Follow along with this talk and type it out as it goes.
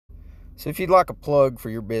So if you'd like a plug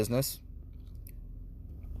for your business,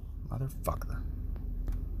 motherfucker.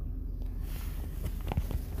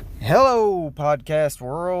 Hello, podcast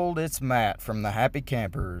world. It's Matt from the Happy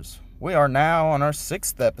Campers. We are now on our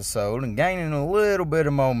 6th episode and gaining a little bit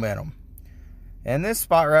of momentum. And this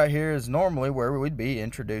spot right here is normally where we'd be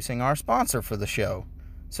introducing our sponsor for the show.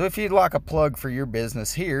 So if you'd like a plug for your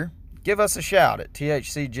business here, give us a shout at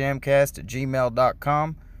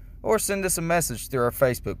thcjamcast@gmail.com or send us a message through our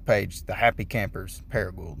Facebook page, The Happy Campers,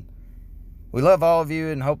 Paragould. We love all of you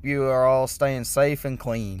and hope you are all staying safe and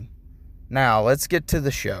clean. Now, let's get to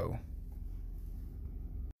the show.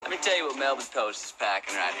 Let me tell you what Melba's Post is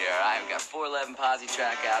packing right here, all right? We've got 411 posi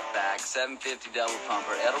track out back, 750 double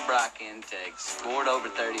pumper, Edelbrock intakes, scored over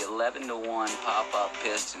 30, 11-1 pop-up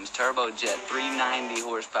pistons, turbojet, 390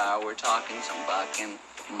 horsepower. We're talking some bucking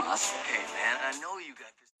muscle. Hey, man, I know you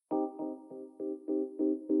got this.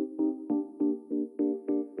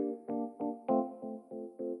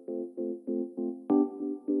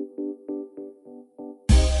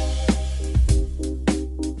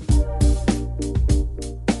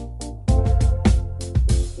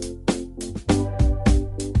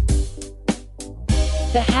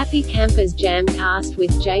 The Happy Campers JamCast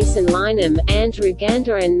with Jason Lynham, Andrew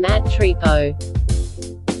Gander and Matt Tripo.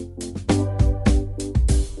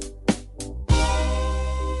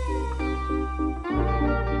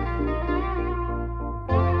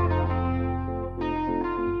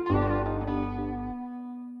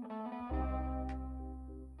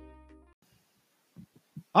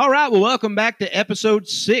 All right, well, welcome back to episode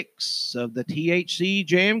 6 of the THC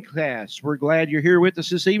JamCast. We're glad you're here with us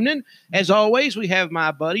this evening. As always, we have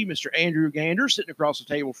my buddy, Mr. Andrew Gander, sitting across the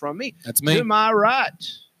table from me. That's me. To my right,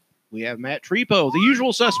 we have Matt Tripo, the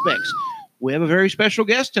usual suspects. We have a very special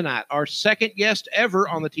guest tonight, our second guest ever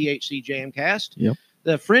on the THC JamCast. Yep.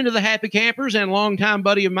 The friend of the Happy Campers and longtime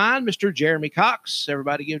buddy of mine, Mr. Jeremy Cox.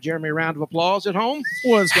 Everybody give Jeremy a round of applause at home.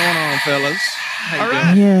 What's going on, fellas? All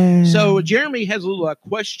right. Yeah. So Jeremy has a little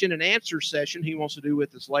question and answer session he wants to do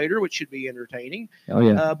with us later, which should be entertaining. Oh,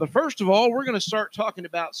 yeah. But first of all, we're going to start talking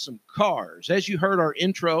about some cars. As you heard, our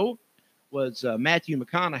intro was Matthew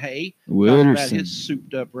McConaughey talking about his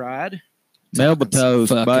souped-up ride. Melba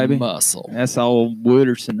toast, baby. Muscle. That's all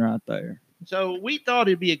Wooderson right there. So we thought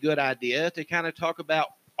it'd be a good idea to kind of talk about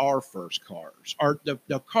our first cars, the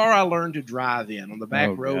car I learned to drive in on the back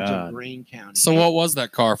roads of Greene County. So what was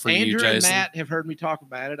that car for Andrew you, Jason? and Matt have heard me talk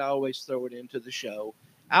about it. I always throw it into the show.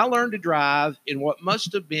 I learned to drive in what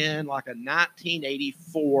must have been like a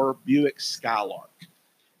 1984 Buick Skylark.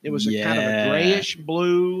 It was a kind of a grayish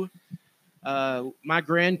blue. My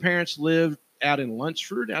grandparents lived out in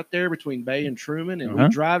Lunsford, out there between Bay and Truman, and we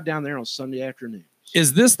drive down there on Sunday afternoon.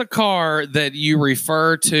 Is this the car that you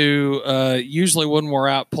refer to usually when we're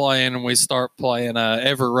out playing and we start playing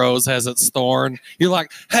Every Rose Has Its Thorn? You're like,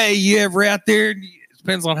 hey, you ever out there? It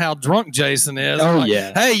depends on how drunk Jason is. Oh, like,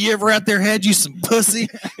 yeah. Hey, you ever out there had you some pussy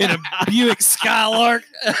in a Buick Skylark?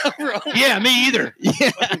 Yeah, me either.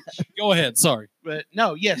 Yeah. Go ahead. Sorry. But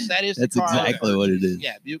no, yes, that is That's the car. exactly what it is.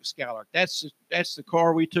 Yeah, Buick Skylark. That's the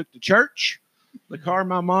car we took to church, the car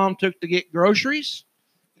my mom took to get groceries,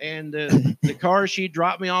 and the car she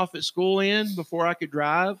dropped me off at school in before I could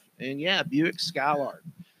drive. And yeah, Buick Skylark.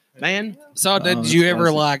 Man. So did you ever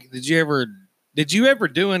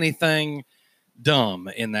do anything dumb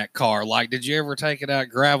in that car? Like, did you ever take it out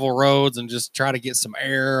gravel roads and just try to get some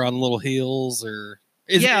air on little hills? Or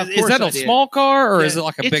is that a small car or is it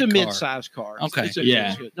like a big car? It's a mid-size car. Okay.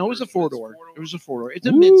 No, it was a four-door. It was a four-door. It's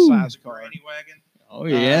a mid-size car. Granny wagon? Oh,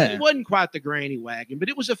 yeah. It wasn't quite the granny wagon, but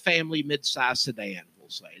it was a family mid-size sedan, we'll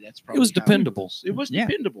say. That's probably It was dependable. It was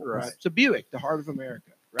dependable. Right. It's a Buick, the heart of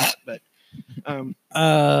America. Right. But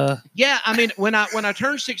yeah, I mean, when I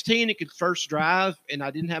turned 16 and could first drive and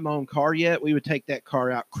I didn't have my own car yet, we would take that car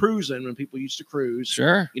out cruising when people used to cruise.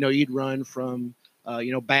 Sure. You know, you'd run from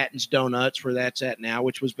Batten's Donuts, where that's at now,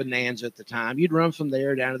 which was Bonanza at the time. You'd run from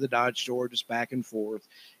there down to the Dodge store, just back and forth.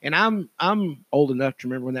 And I'm old enough to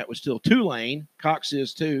remember when that was still 2-lane. Cox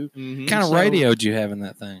is too. What kind of radio did you have in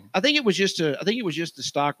that thing? I think it was just the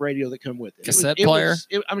stock radio that come with it. Cassette player?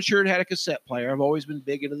 I'm sure it had a cassette player. I've always been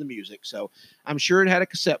big into the music, so I'm sure it had a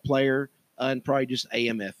cassette player and probably just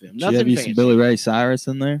AM, FM. Did you have some Billy Ray Cyrus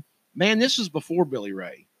in there? Man, this was before Billy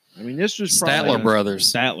Ray. I mean, this was Statler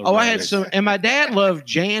Brothers. I had some, and my dad loved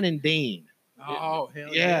Jan and Dean. Oh,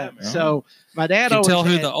 hell yeah. man. So my dad always tell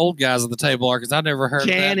who had the old guys at the table are because I've never heard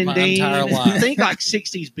Jan that in and my Dean. entire life. Think like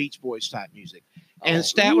 60s Beach Boys type music. And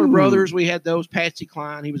Statler Brothers, we had those. Patsy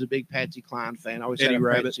Cline, he was a big Patsy Cline fan. I always Eddie had a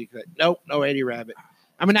Rabbitt. Patsy. No Eddie Rabbit.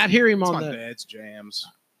 I mean, I'd hear him That's on my the dad's jams.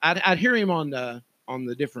 I'd hear him on the on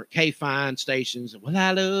the different K-Fine stations. Well,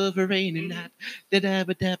 I love a rainy night.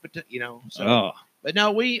 You know. So, Oh, but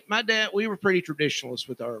no, my dad, we were pretty traditionalist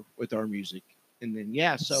with our music. And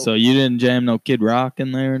then so you didn't jam no Kid Rock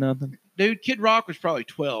in there or nothing? dude, Kid Rock was probably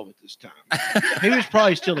 12 at this time. He was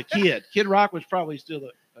probably still a kid. Kid Rock was probably still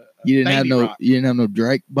a You didn't have baby no rock. you didn't have no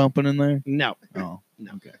Drake bumping in there? No. Oh,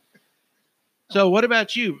 No. okay. So what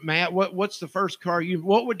about you, Matt? What's the first car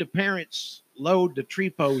what would the parents load the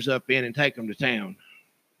tripos up in and take them to town?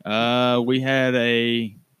 We had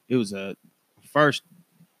it was a first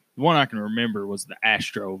one I can remember was the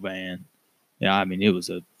Astro van. Yeah, I mean it was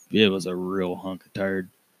a real hunk of turd.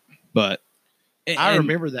 But I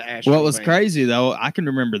remember the Astro what was van. crazy though, I can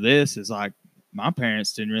remember this is like my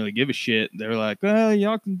parents didn't really give a shit. They were like, "Well,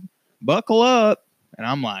 y'all can buckle up," and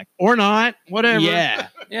I'm like, Or not, whatever. "Yeah."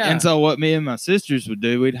 Yeah. And so what me and my sisters would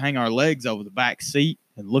do, we'd hang our legs over the back seat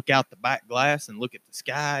and look out the back glass and look at the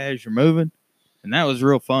sky as you're moving, and that was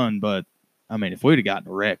real fun. But I mean, if we'd have gotten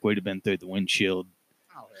a wreck, we'd have been through the windshield.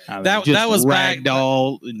 I mean, That just was back-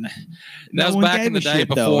 ragdoll. That was back in the day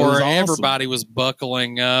before awesome. everybody was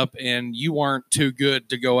buckling up, and you weren't too good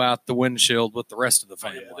to go out the windshield with the rest of the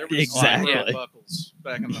family. There was Exactly. real buckles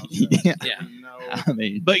back in those days. Yeah. Yeah. No, I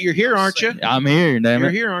mean, But you're here, aren't you? I'm here, damn You're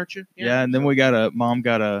it. here, aren't you? Yeah, and then mom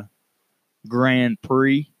got a Grand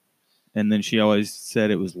Prix, and then she always said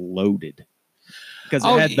it was loaded because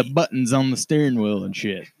it had the buttons on the steering wheel and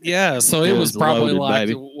shit. Yeah, so it It was was probably loaded, like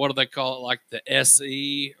baby. what do they call it? Like the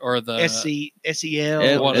SE or the SEL.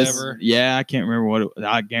 It- whatever. Yeah, I can't remember what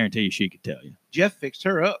I guarantee you she could tell you. Jeff fixed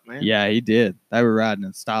her up, man. Yeah, he did. They were riding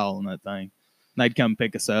in style on that thing. They'd come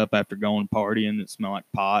pick us up after going partying that smelled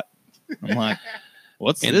like pot. I'm like,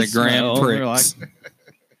 what's in this the Grand smell? They're Prix. like,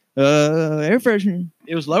 air freshener.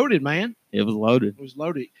 It was loaded, man. It was loaded. It was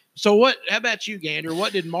loaded. So how about you, Gander?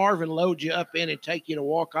 What did Marvin load you up in and take you to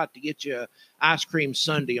Walcott to get you a ice cream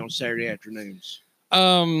sundae on Saturday afternoons?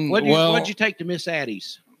 What'd you take to Miss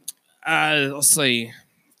Addie's? Let's see.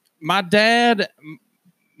 My dad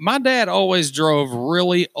always drove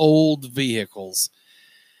really old vehicles.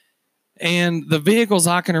 And the vehicles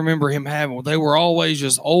I can remember him having, they were always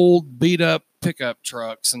just old, beat up pickup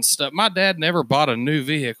trucks and stuff. My dad never bought a new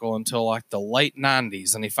vehicle until like the late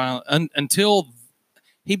 90s. And he finally, until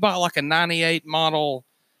he bought like a 98 model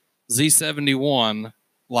Z71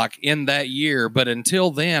 like in that year. But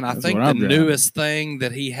until then, I That's think what the I'm driving. newest thing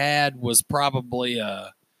that he had was probably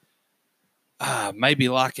maybe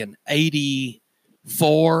like an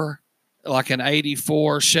 84, like an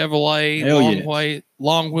 84 Chevrolet Hell yes.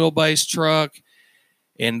 long wheelbase truck.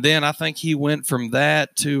 And then I think he went from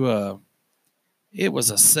that to it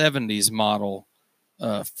was a 70s model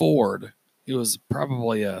Ford. It was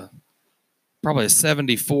probably a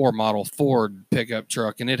 74 model Ford pickup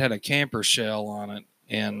truck, and it had a camper shell on it.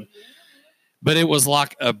 But it was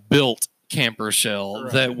like a built camper shell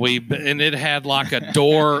and it had like a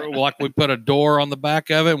door, like we put a door on the back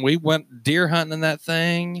of it, and we went deer hunting in that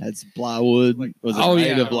thing. Had some plywood. Was it Oh,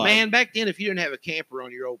 made yeah. of like, Man, back then, if you didn't have a camper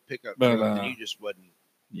on your old pickup But, truck, then you just wasn't.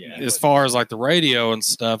 yeah. As far as like the radio and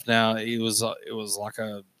stuff, now it was like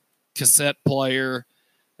a cassette player.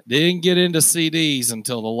 Didn't get into CDs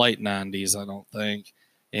until the late 90s, I don't think.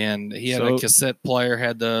 And he had a cassette player,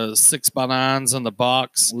 had the 6x9s in the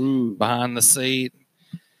box Ooh. behind the seat.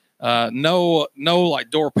 No like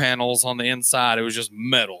door panels on the inside. It was just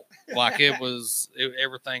metal. Like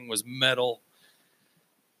everything was metal.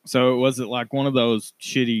 So was it like one of those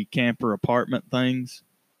shitty camper apartment things?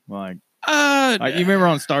 Like you remember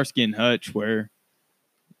on Starsky and Hutch where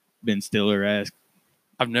Ben Stiller asked,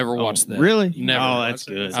 I've never watched that. Really? Never. Oh, that's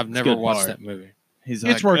good. I've It's never good watched part. that movie. He's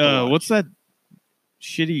It's like, worth a watch. what's that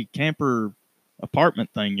shitty camper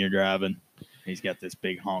apartment thing you're driving? He's got this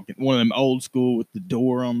big honking, one of them old school with the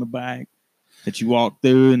door on the back that you walk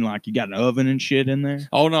through and like you got an oven and shit in there.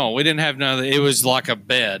 Oh no, we didn't have none of that. It was like a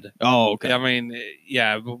bed. Oh, okay. I mean,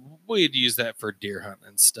 yeah, we'd use that for deer hunting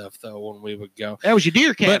and stuff though when we would go. That was your deer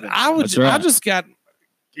But cabin. I That's right. just got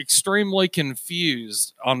extremely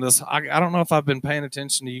confused on this. I don't know if I've been paying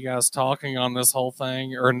attention to you guys talking on this whole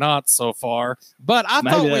thing or not so far, but I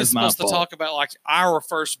Maybe thought we were that's my supposed to fault. talk about like our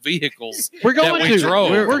first vehicles. We're going that we to.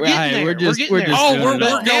 drove. We're getting Hey, there. we're just- getting we're there. just Oh, doing we're it.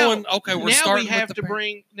 But now- going. Okay, we're now starting we have with to the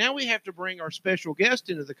bring. Now we have to bring our special guest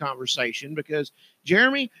into the conversation because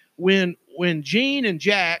Jeremy, when Gene and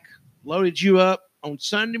Jack loaded you up on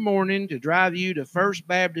Sunday morning to drive you to First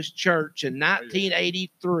Baptist Church in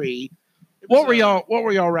 1983, what were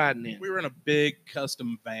y'all riding in? We were in a big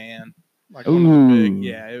custom van, like Ooh. one of the big.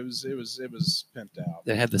 Yeah, it was pimped out.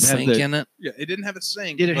 that had the Had sink the- in it. Yeah, it didn't have a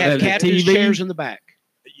sink. Did it but have had the captain's TV? chairs in the back?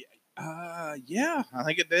 Yeah, I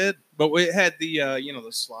think it did. But it had the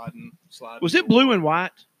the sliding. Was it blue and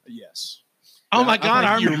white? Yes. Oh Yeah, my God!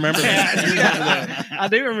 I think you remember that. You remember that. I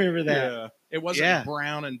do remember that. Yeah. It wasn't Yeah.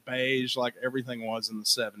 brown and beige like everything was in the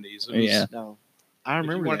 70s. It was, Yeah. No, I If you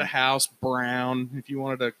remember wanted that. a house, brown. If you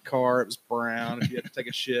wanted a car, it was brown. If you had to take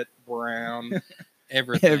a shit, brown.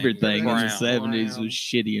 Everything in the brown. 70s Brown. was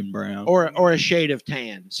shitty and brown. or a shade of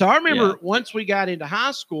tan. So I remember Yeah. once we got into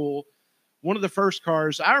high school, one of the first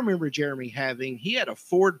cars I remember Jeremy having, he had a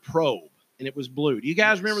Ford Probe, and it was blue. Do you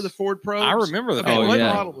guys remember the Ford Probe? I remember the Okay, Oh, what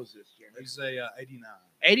yeah. model was this, Jeremy? It was a 89.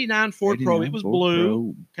 89 Ford Probe. It was 89 blue,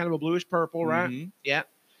 Ford kind of a bluish purple, right? Mhm. Yeah,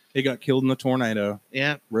 He got killed in a tornado.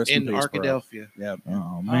 yeah, Rest in peace, bro. Arkadelphia. Yep. Pro.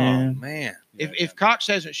 Oh, Oh man. man. If Cox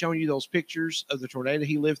hasn't shown you those pictures of the tornado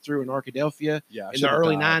he lived through in Arkadelphia, yeah, I in the should've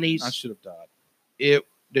early died. 90s. I should have died.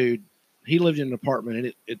 dude, he lived in an apartment,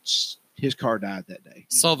 and it's his car died that day.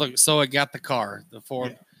 So it got the car, the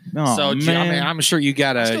Ford. Oh, so man. I mean, I'm sure you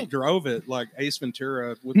got I still a. drove it like Ace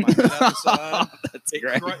Ventura with my head out the side. That's It,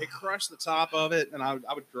 great. it crushed the top of it, and I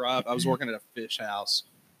would drive. I was working at a fish house,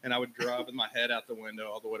 and I would drive with my head out the window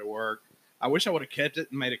all the way to work. I wish I would have kept it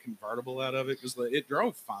and made a convertible out of it because it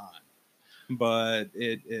drove fine. But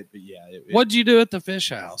What'd you do at the fish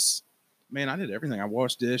house? man, I did everything. I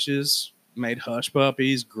washed dishes, made hush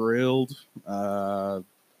puppies, grilled,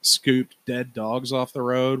 scooped dead dogs off the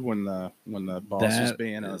road when the boss was That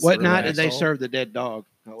being a What real night did they asshole. serve the dead dog?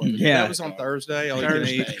 Yeah. That was on Thursday. All you can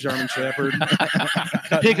eat Thursday. German Shepherd.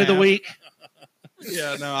 Pick of the week.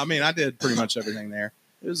 Yeah, no, I mean I did pretty much everything there.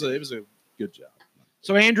 It was a good job.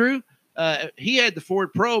 So Andrew, he had the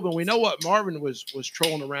Ford Probe, and we know what Marvin was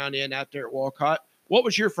trolling around in out there at Walcott. What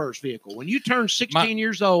was your first vehicle when you turned 16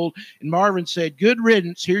 years old? And Marvin said, "Good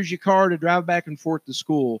riddance. Here's your car to drive back and forth to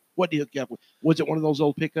school." What did you hook you up with? Was it one of those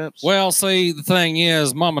old pickups? Well, see, the thing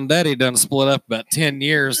is, Mom and Daddy done split up about 10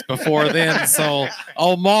 years before then. So,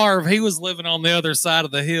 old Marv, he was living on the other side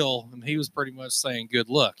of the hill, and he was pretty much saying, "Good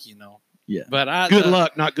luck," you know. Yeah. But Good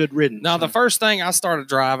luck, not good riddance. Now, the first thing I started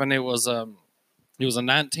driving, it was a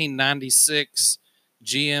 1996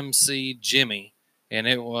 GMC Jimmy, and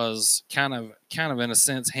it was kind of in a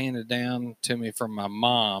sense handed down to me from my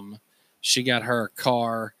mom. She got her a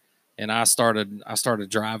car, and I started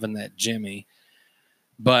driving that Jimmy.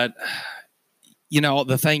 But you know,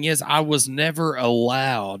 the thing is, I was never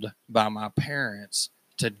allowed by my parents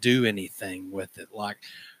to do anything with it,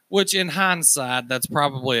 which in hindsight, that's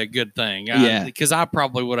probably a good thing. Yeah. Because I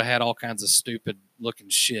probably would have had all kinds of stupid looking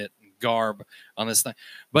shit and garb on this thing.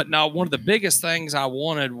 But no, one of the biggest things I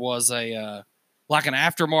wanted was an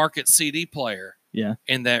aftermarket CD player. Yeah.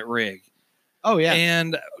 In that rig. Oh yeah.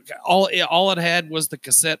 And all it had was the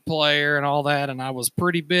cassette player and all that. And I was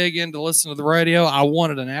pretty big into listening to the radio. I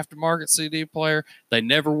wanted an aftermarket CD player. They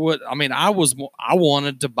never would. I mean, I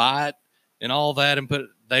wanted to buy it and all that,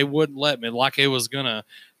 they wouldn't let me. Like it was gonna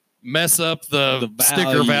mess up the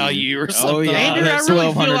sticker value or something. Oh, yeah. Andrew, I That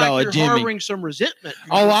really feel like $1,200 you're Jimmy. harboring some resentment.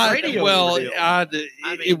 from Oh, this radio ordeal.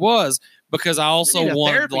 it was because I also We need a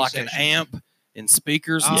wanted therapy like session. an amp and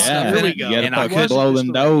speakers and Oh, stuff. Yeah. here in we it, go. You and got I to couldn't, blow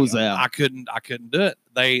them doors out. I couldn't do it.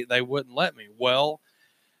 They wouldn't let me. Well,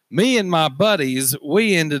 me and my buddies,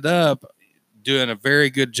 we ended up doing a very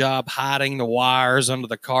good job hiding the wires under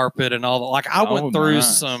the carpet and all that. Like I went through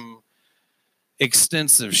nice. some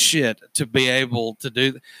extensive shit to be able to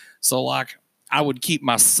do. So like I would keep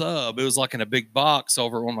my sub. It was like in a big box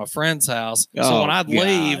over at one of my friend's house. So Oh, when I'd God.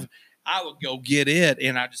 leave, I would go get it,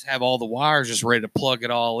 and I just have all the wires just ready to plug it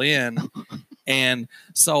all in. And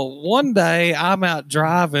so one day I'm out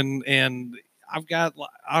driving, and I've got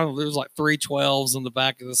there's like 312s in the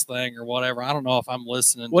back of this thing or whatever. I don't know if I'm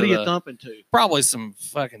listening. What to are you the- thumping to? Probably some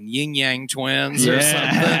fucking yin yang twins or something.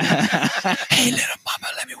 Yeah. Hey, little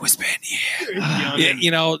mama, let me whisper in your ear. Yeah, you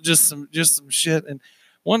know, just some shit. And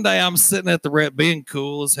one day I'm sitting at the red, being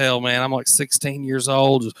cool as hell, man. I'm like 16 years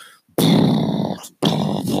old. Just,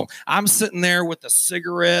 I'm sitting there with a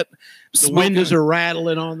cigarette. The smoking- windows are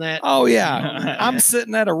rattling on that. Oh yeah, I'm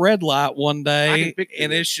sitting at a red light one I day, can picture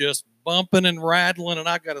and it. it's just bumping and rattling, and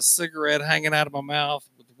I got a cigarette hanging out of my mouth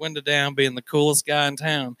with the window down, being the coolest guy in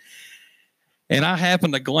town. And I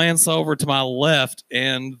happen to glance over to my left,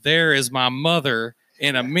 and there is my mother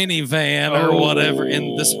in a minivan or whatever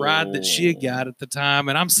in this ride that she had got at the time.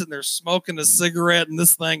 And I'm sitting there smoking a cigarette, and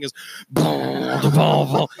this thing is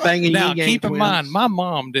Banging now, yin-yang keep in twins. mind, my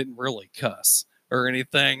mom didn't really cuss or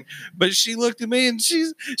anything, but she looked at me and she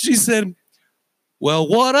said, "Well,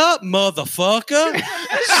 what up, motherfucker?"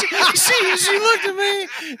 she looked at me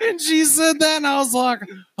and she said that, and I was like,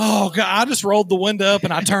 "Oh God!" I just rolled the window up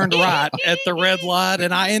and I turned right at the red light,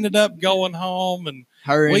 and I ended up going home, and we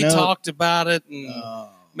Hurrying up. talked about it, and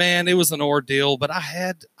man, it was an ordeal. But I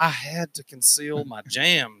had to conceal my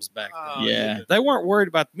jams back then. Yeah. They weren't worried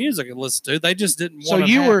about the music I listened to. They just didn't So want.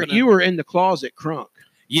 you were in the closet crunk.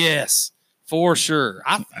 Yes, for sure.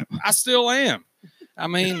 I still am. I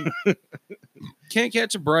mean, can't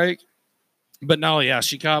catch a break. But no, yeah,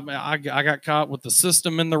 she caught me. I got caught with the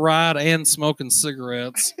system in the ride and smoking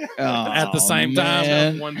cigarettes at the same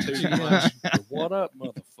time. 1, 2, 1. What up,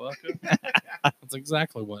 motherfucker? That's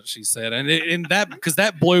exactly what she said, and that because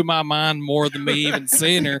that blew my mind more than me even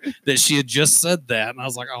seeing her that she had just said that, and I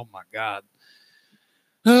was like, oh my god.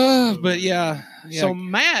 But yeah. So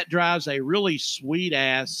Matt drives a really sweet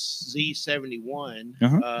ass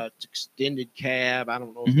Z71 extended cab. I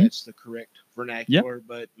don't know if that's the correct vernacular,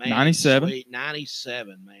 but man, 97. sweet.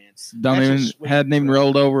 97, man. Hadn't even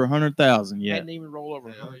rolled over 100,000 yet. Hadn't even rolled over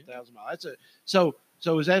 100,000 miles. That's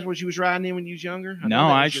so is that what you was riding in when you was younger? No,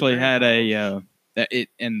 I actually had and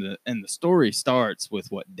the story starts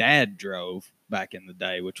with what Dad drove back in the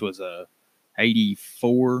day, which was a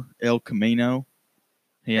 84 El Camino.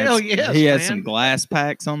 He had some glass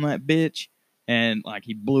packs on that bitch, and like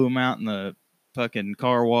he blew them out in the fucking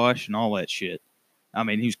car wash and all that shit. I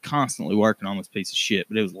mean, he was constantly working on this piece of shit,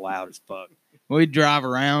 but it was loud as fuck. We'd drive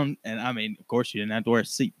around, and I mean, of course, you didn't have to wear a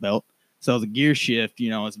seatbelt, so the gear shift,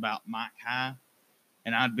 is about mic high,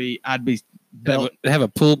 and I'd be have a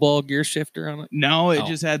pool ball gear shifter on it. No, it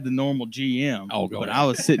just had the normal GM. But I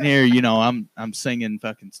was sitting here, I'm singing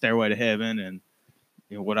fucking Stairway to Heaven and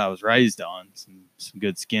what I was raised on, some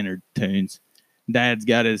good Skinner tunes. Dad's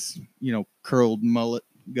got his, curled mullet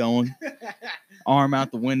going, arm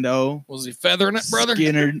out the window. Was he feathering it, brother?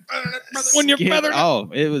 Skinner. When you're feathering it? Oh,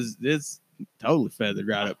 it's totally feathered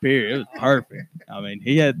right up here. It was perfect. I mean,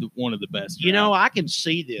 he had one of the best. I can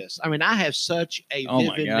see this. I mean, I have such a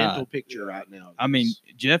vivid mental picture right now. I mean,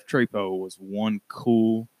 Jeff Trepo was one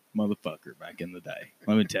cool motherfucker back in the day.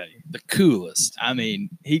 Let me tell you. The coolest. I mean,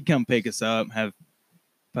 he'd come pick us up, have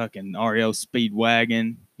fucking REO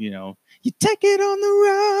Speedwagon, you take it on the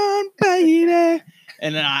run, baby.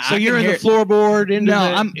 And then so you're in the floorboard.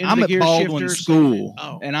 I'm at Baldwin shifters. School,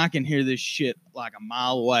 and I can hear this shit like a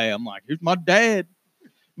mile away. I'm like, here's my dad.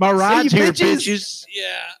 My ride's here, bitches.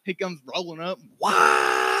 Yeah. He comes rolling up.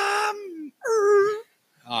 Oh,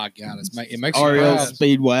 God. It makes you REO proud.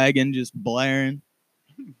 Speedwagon just blaring.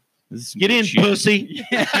 Get in, shit. pussy.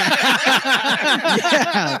 Yeah,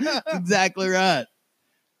 that's exactly right.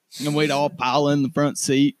 And we'd all pile in the front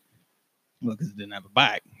seat. Well, because it didn't have a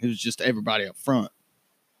back. It was just everybody up front.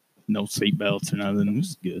 No seat belts or nothing. It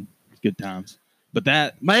was good. It was good times. But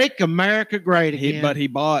that Make America Great Again. But he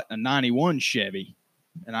bought a 91 Chevy.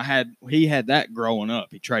 And he had that growing up.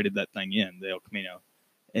 He traded that thing in, the El Camino.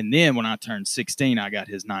 And then when I turned 16, I got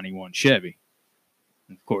his 91 Chevy.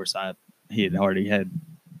 And of course, he had already had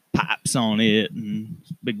pipes on it and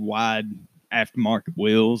big wide aftermarket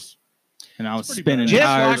wheels. And I was spinning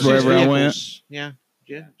tires wherever I went. Yeah.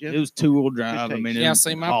 It was 2-wheel drive. I mean,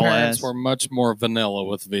 my parents were much more vanilla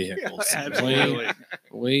with vehicles. Absolutely.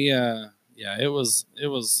 It was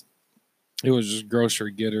just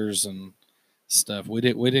grocery getters and stuff. We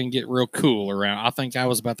didn't get real cool around. I think I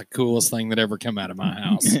was about the coolest thing that ever come out of my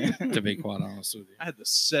house, to be quite honest with you. I had the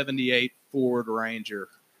 78 Ford Ranger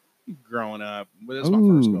growing up. That was my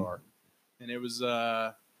first car. And it was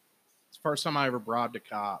the first time I ever bribed a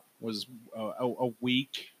cop was a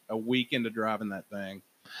week into driving that thing.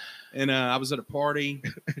 And I was at a party.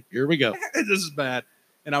 Here we go. This is bad.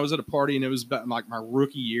 And I was at a party, and it was about like my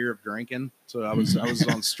rookie year of drinking. So I was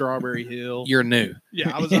on Strawberry Hill. You're new.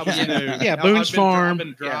 Yeah, I was new. Yeah, Boone's Farm. I've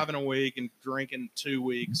been driving a week and drinking 2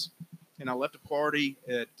 weeks. And I left a party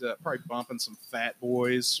at probably bumping some Fat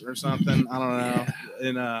Boys or something. I don't know.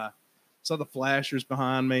 And saw the flashers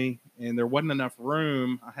behind me, and there wasn't enough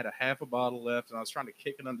room. I had a half a bottle left, and I was trying to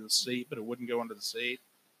kick it under the seat, but it wouldn't go under the seat.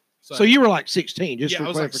 So you were like 16, just yeah, for I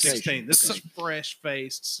was like clarification. 16. This is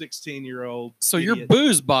fresh-faced 16-year-old. So idiot. your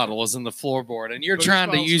booze bottle is in the floorboard, and you're Booze trying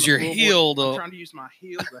to bottle's use in your the floorboard. heel to. I'm trying to use my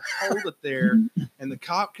heel to hold it there, and the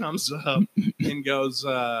cop comes up and goes,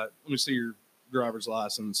 "Let me see your driver's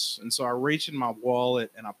license." And so I reached in my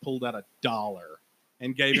wallet and I pulled out $1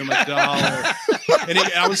 and gave him $1. And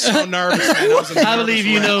I was so nervous, man. I believe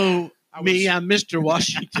you know me. I'm Mr.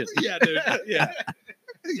 Washington. Yeah, dude.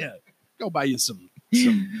 Yeah. Go buy you some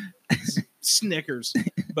Snickers.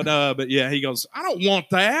 But yeah, he goes, "I don't want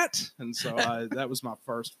that." And so that was my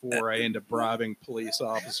first foray into bribing police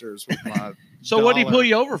officers with my So what did he pull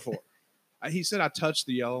you over for? He said I touched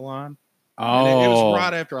the yellow line. Oh, And it was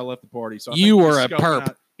right after I left the party. So I You think he were was a scoping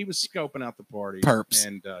perp. He was scoping out the party. Perps.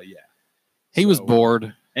 And yeah. he was So,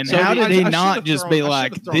 bored. And So how did he I not should've just thrown- be I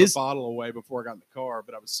like should've thrown this? the bottle away before I got in the car,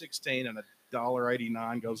 but I was 16 and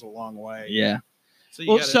 $1.89 goes a long way. Yeah. So you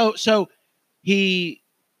Well, so he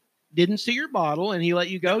didn't see your bottle and he let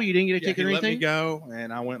you go. You didn't get a ticket he or let me anything. go,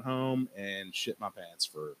 and I went home and shit my pants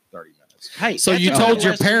for 30 minutes. Hey, So that's you a told good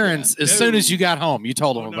your lesson. parents as soon as you got home. You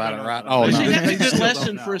told them No, about no, it, no, right? no, Oh, no. See, no. that's a They good still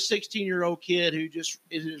lesson don't for know. a 16-year-old kid who just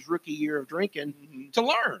is in his rookie year of drinking to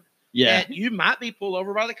learn. Yeah. That you might be pulled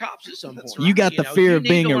over by the cops at some point. You got the fear you of need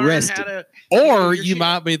being to learn arrested. how to Or do your you shit.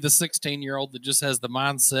 might be the 16-year-old that just has the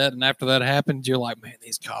mindset, and after that happens, you're like, man,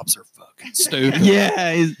 these cops are fucking stupid.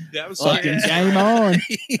 Yeah. He's That was fucking scared. game on.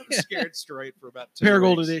 I was scared straight for about 2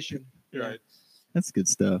 Paragold weeks. edition. Right. That's good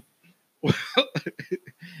stuff.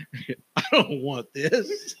 I don't want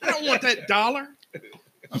this. I don't want that $1.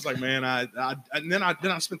 I was like, man, and then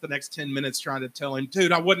I spent the next 10 minutes trying to tell him,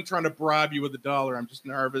 dude, I wasn't trying to bribe you with $1. I'm just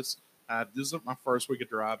nervous. This is my first week of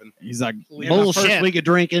driving. He's like, Please, My bullshit. first week of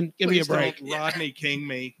drinking. Give me a please break. don't Rodney King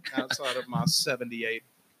me outside of my 78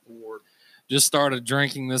 Ford. Just started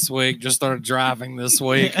drinking this week. Just started driving this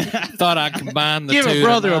week. Thought I'd combine the Give two. a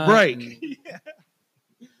brother a tonight. break.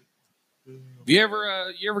 Have you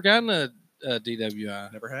ever gotten a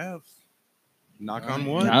DWI? Never have. Knock All on right.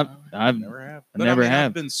 wood. I've Never have. I never have.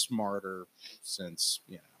 I've been smarter since,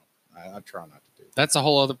 I try not to do that. That's a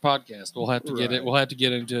whole other podcast. We'll have to get it. Right. We'll have to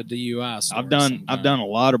get into a DUI. story I've done sometime. a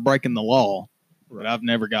lot of breaking the law, but Right. I've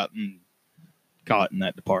never gotten caught in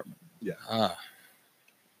that department. Ah.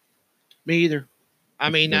 Me either. I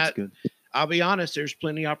mean, That's good. I'll be honest. There's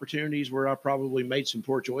plenty of opportunities where I probably made some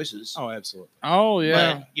poor choices. Oh, absolutely. Oh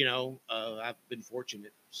yeah. But, I've been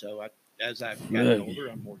fortunate. So as I've gotten Good. older,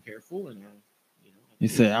 I'm more careful and He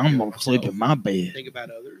said, "I'm gonna sleep in my bed." think about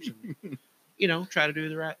others and try to do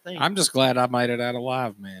the right thing. I'm just glad I made it out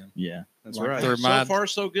alive, man. Yeah. That's Like right. through so my far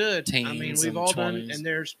so good. I mean, teens we've and all done, 20s. and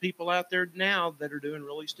there's people out there now that are doing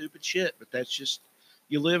really stupid shit. But that's just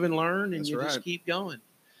you live and learn, and That's you just right. keep going.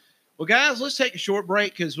 Well, guys, let's take a short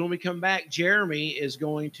break because when we come back, Jeremy is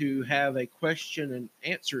going to have a question and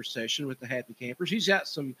answer session with the Happy Campers. He's got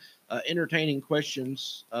some entertaining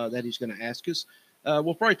questions that he's going to ask us.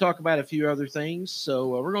 We'll probably talk about a few other things. So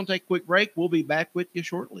we're going to take a quick break. We'll be back with you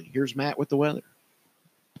shortly. Here's Matt with the weather.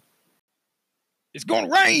 It's gonna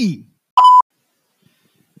rain.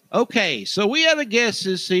 Okay, so we have a guest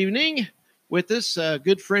this evening with us, a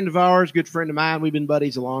good friend of ours, good friend of mine. We've been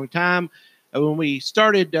buddies a long time. When we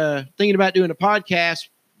started thinking about doing a podcast,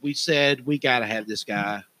 we said we got to have this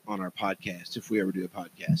guy on our podcast if we ever do a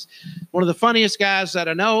podcast. One of the funniest guys that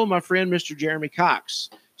I know, my friend, Mr. Jeremy Cox.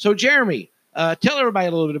 So, Jeremy, tell everybody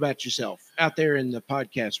a little bit about yourself out there in the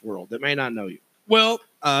podcast world that may not know you. Well,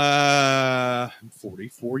 I'm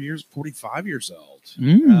 45 years old.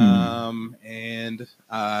 And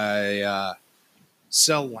I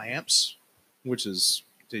sell lamps, which is,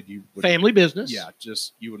 Family business. Yeah,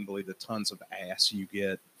 just you wouldn't believe the tons of ass you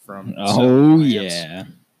get from. Oh selling lamps. yeah.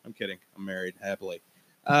 I'm kidding. I'm married happily.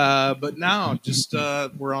 But now, just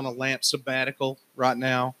we're on a lamp sabbatical right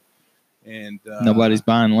now, and Nobody's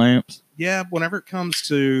buying lamps. Yeah, whenever it comes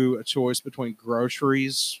to a choice between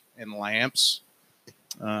groceries and lamps,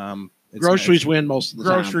 Groceries win most of the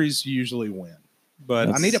time. groceries usually win. But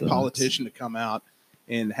That I need a sucks. politician to come out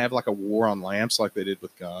and have like a war on lamps, like they did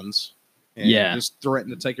with guns, and Yeah. just threaten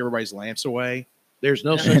to take everybody's lamps away. There's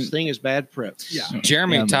no such thing as bad prep. Yeah,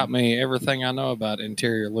 Jeremy Yeah, taught me everything I know about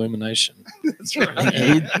interior illumination. that's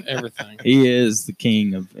right. Everything. He is the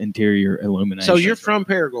king of interior illumination. So you're from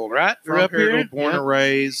Paragould, right? From Grew up here? Paragould, born Yeah. and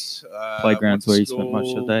raised. playgrounds went where to you spent most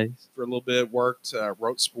of school the days. for a little bit. Worked,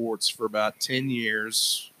 wrote sports for about 10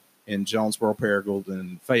 years in Jonesboro, Paragould,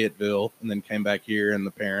 and Fayetteville, and then came back here. And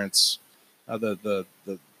the parents, the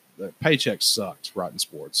paycheck sucked writing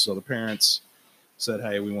sports, so the parents said,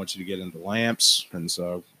 "Hey, we want you to get into lamps," and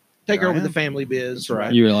so Take here I over the am. family biz. That's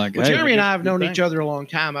right. You were like, Well, hey, Jeremy and I have good known thing. each other a long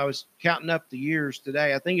time. I was counting up the years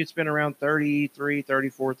today. I think it's been around 33,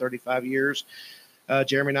 34, 35 years.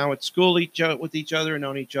 Jeremy and I went to school with each other and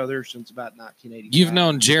known each other since about 1985. You've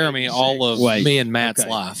known Jeremy all of Wait, me and Matt's okay.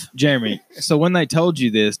 life. Jeremy. So when they told you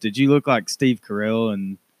this, did you look like Steve Carell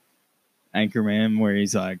and Anchorman, where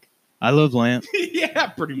he's like, "I love lamp"? Yeah,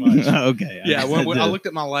 pretty much. Okay. Yeah, when I looked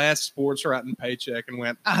at my last sports writing paycheck and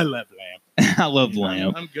went, "I love lamp. I love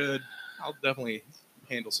lamp. I'm good. I'll definitely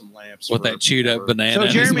handle some lamps With that chewed up banana. So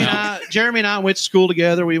in his mouth. Jeremy and I went to school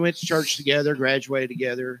together. We went to church together, graduated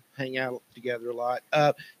together, hang out together a lot.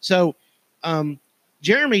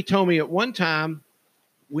 Jeremy told me at one time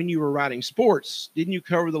when you were writing sports, didn't you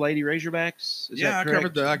cover the Lady Razorbacks? Is Yeah, that I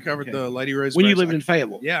correct? covered Okay. the Lady Razorbacks. When you lived in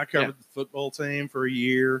Fayetteville. Yeah, I covered the football team for a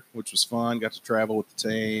year, which was fun. Got to travel with the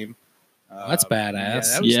team. That's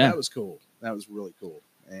badass. Yeah, Yeah. that was cool. That was really cool.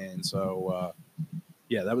 And so,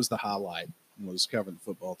 that was the highlight. was covering the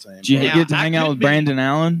football team. Did you Yeah, get to I hang out could with be- Brandon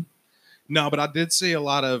Allen? No, but I did see a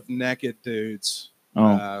lot of naked dudes.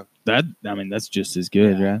 Oh, that's just as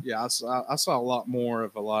good, yeah, right? Yeah, I saw a lot more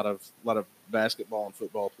of a lot of basketball and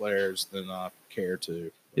football players than I care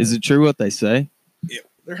to. Is it true what they say?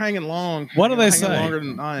 They're hanging long. What do they Hanging say? Longer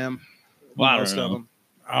than I am. Well, I don't most know. of them.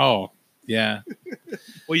 Oh, yeah.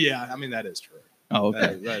 Well, yeah, I mean that is true. Oh,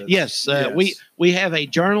 okay. That is- Yes, we have a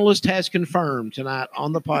journalist has confirmed tonight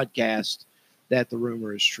on the podcast that the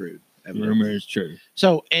rumor is true. Rumor is true.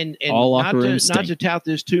 So and All not locker to rooms not to stink. tout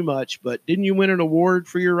this too much, but didn't you win an award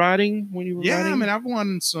for your writing when you were Yeah, writing? I mean I've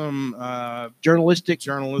won some journalistic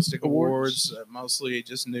journalistic awards? awards, mostly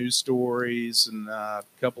just news stories and a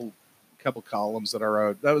couple columns that I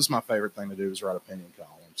wrote. That was my favorite thing to do, was write opinion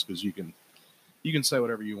columns, because you can say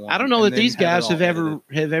whatever you want. I don't know and that then these have it guys all have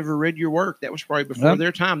edited. ever read your work. That was probably before Well,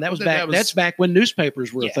 their time. That was that back. was- That's back when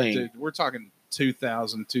newspapers were a Yeah, thing. dude, we're talking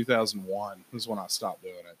 2000, 2001 is when I stopped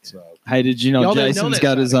doing it. So Hey, did you know Y'all didn't know Jason's that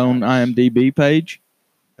got his side of own guys. IMDb page?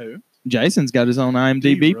 Who? Jason's got his own IMDb Do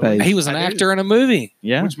you really? page. He was an I do. actor in a movie.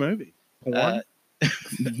 Yeah. Which movie? Porn. Uh,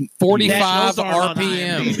 45 Those aren't on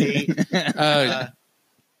RPM. IMDb. Uh,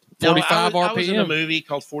 No, 45 I was in a RPM. movie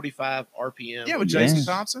called 45 RPM. yeah, with Yeah. Jason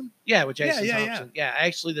Thompson. Yeah, with Jason Yeah, yeah, Thompson. Yeah.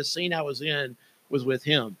 Actually, the scene I was in was with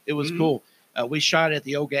him. It was Mhm. cool. We shot at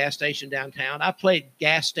the old gas station downtown. I played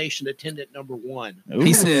gas station attendant number 1.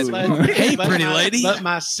 He said, But- "Hey, but pretty my- lady." But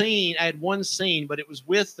my scene, I had one scene, but it was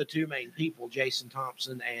with the two main people, Jason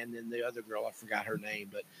Thompson and then the other girl. I forgot her name,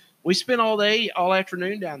 but we spent all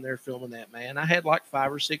afternoon down there filming that, man. I had like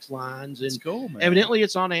 5 or 6 lines, It's and cool, man. evidently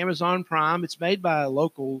it's on Amazon Prime. It's made by a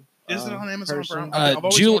local. Is it on Amazon person. Prime? I've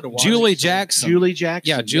always wanted to watch Julie it. Jackson. Julie Jackson.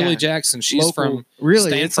 Yeah, Julie Jackson. She's Local- from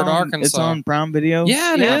Really? It's Stanford, on, Arkansas. It's on Prime Video?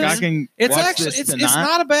 Yeah, it Yeah, is. Like I can It's watch actually this it's tonight?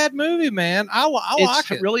 not a bad movie, man. I like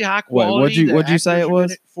It's it. really high What, quality. what'd you The say it actors are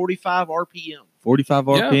was? in 45 RPM. 45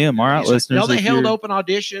 Yeah. RPM. All right, listeners. No, they if held you're- open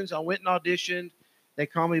auditions. I went and auditioned. They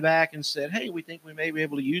called me back and said, "Hey, we think we may be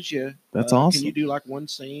able to use you. That's Can awesome. you do like one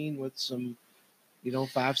scene with some,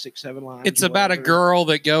 5, 6, 7 lines?" It's or about a whatever?" girl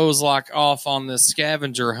that goes like off on this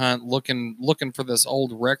scavenger hunt looking for this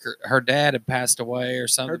old record. Her dad had passed away or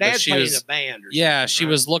something. Her but dad's she playing was, a band. Or yeah, something, she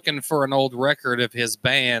right? was looking for an old record of his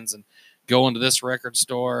bands and going to this record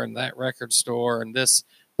store and that record store and this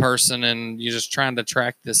person, and you're just trying to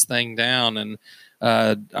track this thing down. And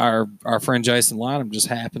our friend Jason Lynham just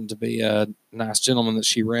happened to be a nice gentleman that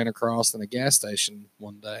she ran across in a gas station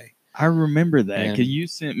one day. I remember that And- because you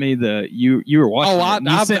sent me you were watching. Oh, it, I and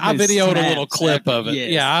you sent me videoed a little snaps clip after- of it.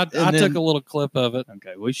 yes. Yeah, I And took then- a little clip of it.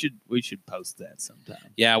 Okay, we should post that sometime.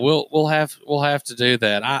 Yeah, we'll have to do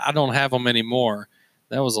that. I don't have them anymore.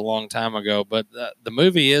 That was a long time ago, but the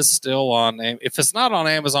movie is still on. If it's not on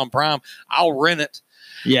Amazon Prime, I'll rent it.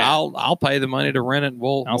 Yeah, I'll pay the money to rent it.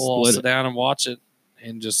 We'll I'll all split sit it. down and watch it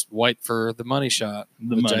and just wait for the money shot.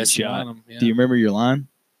 the with money Jason shot. Lynham, yeah. Do you remember your line?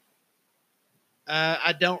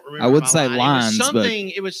 I don't remember. I would my say line. lines, but-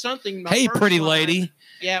 It was something. my Hey, first pretty line- lady.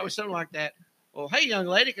 Yeah, it was something like that. Well, hey, young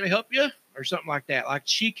lady, can I help you? Or something like that. Like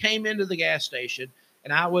she came into the gas station,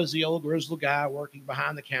 and I was the old grizzled guy working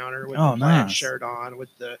behind the counter with Oh, the plaid nice. shirt on, with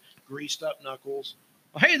the greased up knuckles.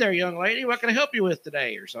 Well, hey there, young lady, what can I help you with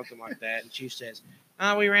today? Or something like that. And she says,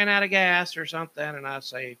 "Oh, we ran out of gas," or something. And I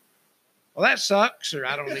say, "Well, that sucks." Or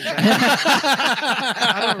I don't know exactly.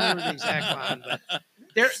 I don't remember the exact line, but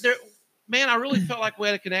there, man, I really felt like we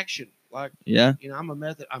had a connection. Like, Yeah. I'm a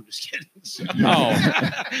method. I'm just kidding. So- Oh.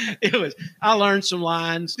 it was. I learned some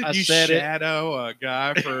lines. Did I you said it. shadow a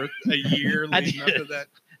guy for a year I leading up did. to that?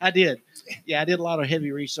 I did. Yeah, I did a lot of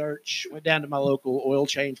heavy research. Went down to my local oil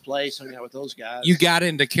change place, hung out with those guys. You got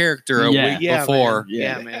into character a Yeah. week yeah, before. Man.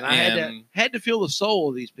 Yeah, man. I And- had to feel the soul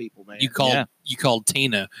of these people, man. You called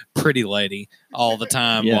Tina pretty lady all the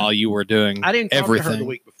time Yeah. while you were doing I didn't talk everything. to her the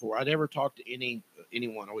week before. I never talked to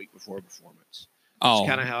anyone a week before a performance. Oh, It's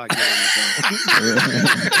kind of how I get in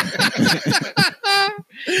the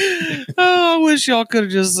zone. oh, I wish y'all could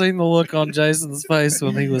have just seen the look on Jason's face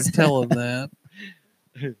when he was telling that.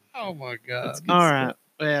 Oh my god! All right.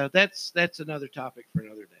 Well, that's another topic for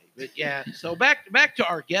another day. But yeah, so back to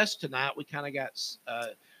our guest tonight. We kind of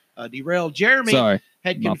got derailed. Jeremy Sorry.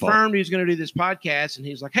 had My fault. confirmed he was going to do this podcast, and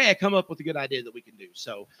he's like, "Hey, I come up with a good idea that we can do."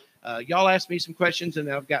 So y'all asked me some questions,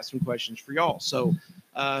 and I've got some questions for y'all. So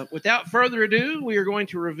without further ado, we are going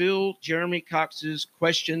to reveal Jeremy Cox's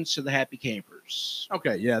questions to the Happy Campers.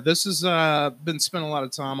 Okay, yeah, this has been spent a lot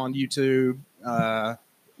of time on YouTube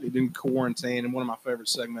in quarantine, and one of my favorite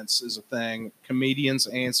segments is a thing: comedians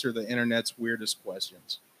answer the internet's weirdest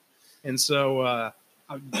questions. And so,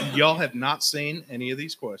 y'all have not seen any of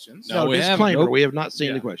these questions, No, we haven't. disclaimer: Nope. we have not seen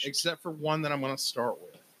Yeah, the questions. except for one that I'm going to start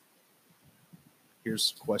with.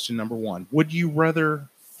 Here's question number 1. Would you rather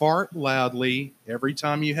fart loudly every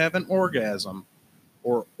time you have an orgasm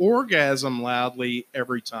or orgasm loudly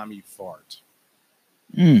every time you fart?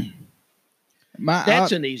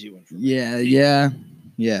 That's an easy one for me. Yeah.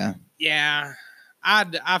 Yeah,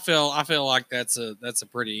 I feel like that's a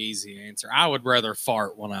pretty easy answer. I would rather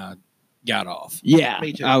fart when I got off. Yeah,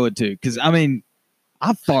 Me too. I would too. Because I mean,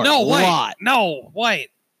 I fart a lot. No, wait.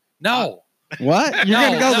 No. What? You're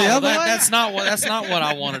gonna go the other way? That's not what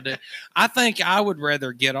I want to do. I think I would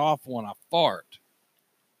rather get off when I fart.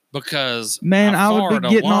 Because I would fart be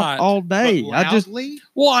a getting lot, off all day. But loudly?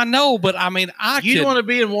 Well, I know, but I mean, You could want to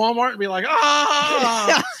be in Walmart and be like,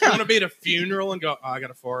 ah. You want to be at a funeral and go, oh, I got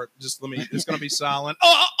to fart. Just let me. It's going to be silent.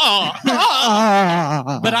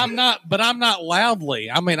 but I'm not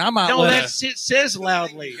loudly. I mean, I might. No, let it says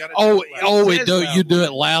loudly. You gotta Oh, do it loudly. it do you do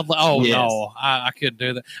it loudly? Oh Yes. no, I couldn't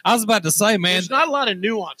do that. I was about to say, man, There's not a lot of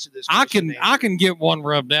nuance in this. I question, can get one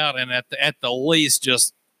rubbed out, and at the least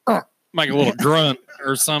just make a little grunt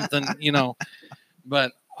or something, you know.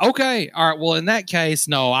 But okay, all right. Well, in that case,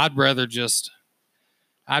 no, I'd rather just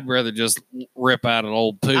rip out an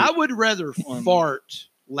old poop. I would rather fart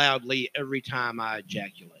loudly every time I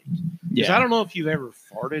ejaculate. Because Yeah. I don't know if you've ever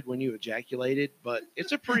farted when you ejaculated, but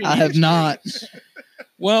it's a pretty. I neat have not. experience.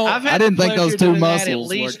 Well, I've had I didn't the think those pleasure two doing that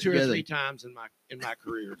muscles at least work 2 or together. 3 times in my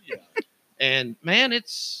career. Yeah. And man,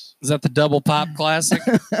 it's is that the double pipe classic?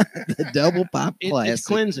 The double pipe it's classic.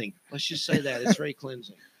 cleansing. Let's just say that it's very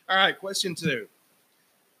cleansing. All right, question 2.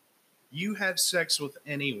 You have sex with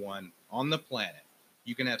anyone on the planet.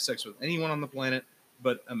 You can have sex with anyone on the planet,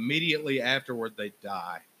 but immediately afterward they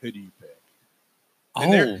die. Who do you pick?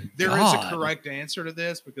 And there is a correct answer to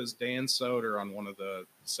this because Dan Soder on one of the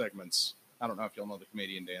segments, I don't know if y'all know the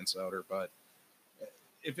comedian Dan Soder, but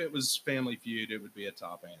if it was Family Feud, it would be a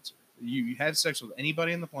top answer. You have sex with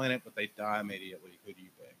anybody on the planet, but they die immediately. Who do you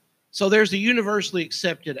pick? So there's a universally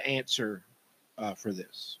accepted answer for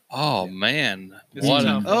this. Oh man, It's what?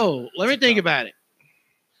 tough. Oh, let me It's think tough. about it.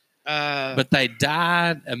 But they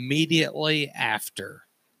died immediately after.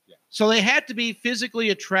 So they have to be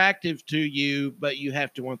physically attractive to you, but you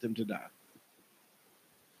have to want them to die.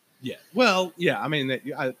 Yeah. Well, yeah. I mean,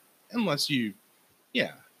 unless you,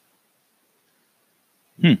 yeah.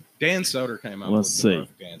 Dan Soder came up Let's with see. the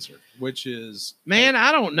perfect answer, which is Man,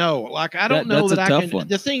 I don't know. Like, I don't That- know that's that a I tough can. one.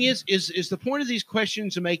 The thing is the point of these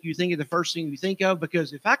questions to make you think of the first thing you think of?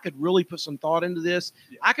 Because if I could really put some thought into this,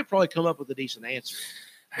 I could probably come up with a decent answer.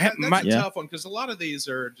 that's a Yeah. tough one because a lot of these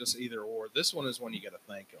are just either or. This one is one you got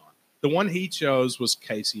to think on. The one he chose was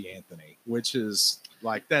Casey Anthony, which is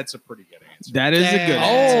like that's a pretty good answer. That is a good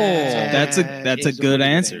answer. That's a is good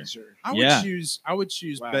pretty answer. I would yeah. choose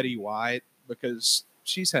Wow. Betty White because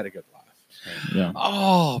she's had a good life. Yeah.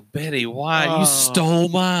 Oh, Betty White, Oh. you stole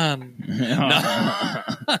mine. Anyway,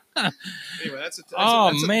 that's a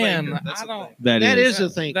Man, thinker. That's I a don't. thinker. That is a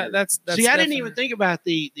thing. That's See, I didn't definitely- even think about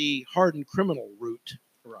the hardened criminal route.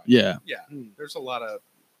 Right. Yeah. Yeah. There's a lot of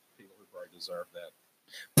people who probably deserve that.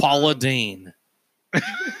 Paula Dean.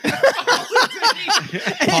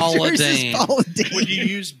 Paula Dean. Would you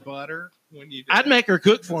use butter when you? I'd make her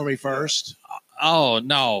cook for me first. Oh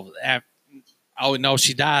no. Oh no,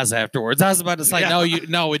 she dies afterwards. I was about to say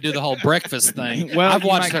no. We do the whole breakfast thing. Well, I've you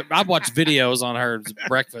watched might- I've watched videos on her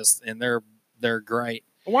breakfast, and they're great.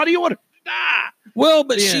 Why do you want to die? Well,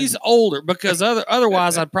 but Yeah. she's older because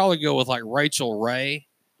otherwise I'd probably go with like Rachel Ray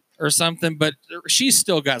or something. But she's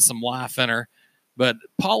still got some life in her. But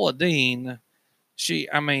Paula Dean,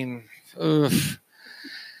 I mean, oof.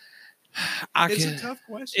 It's a tough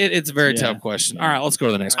question. It's a very Yeah. tough question. All right, let's go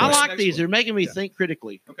to the next I question. like these. They're making me Yeah. think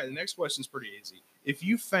critically. Okay, the next question's pretty easy. If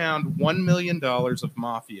you found $1 million of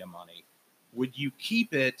mafia money, would you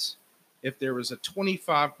keep it if there was a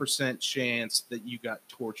 25% chance that you got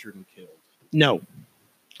tortured and killed? No.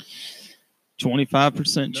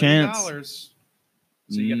 25% chance. $1 million.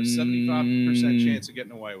 So you got a 75% chance of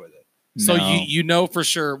getting away with it. So No. you know for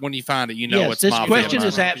sure when you find it, you know Yes, it's this mafia question money.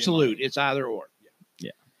 is absolute. It's either or.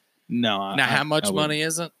 No. Now, how much I would- money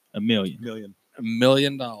is it? $1 million. Million. $1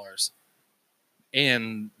 million.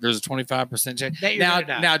 And there's a 25% chance. That you're gonna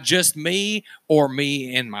die. Now, just me or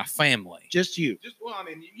me and my family. Just you. Just well, I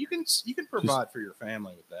mean, you can provide for your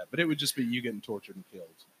family with that, but it would just be you getting tortured and killed.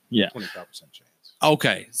 Yeah. 25% chance.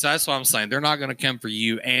 Okay, so that's what I'm saying. They're not going to come for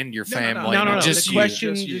you and your No, no, no. family. No. Just The you.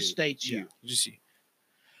 question Just you. just states you. Just you.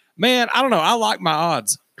 Man, I don't know. I like my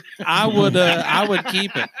odds. I would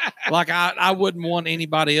keep it. Like I wouldn't want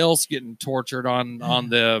anybody else getting tortured on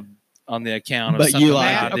the account of But you something like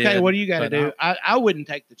that I it. Okay, did. what do you got to But do? I wouldn't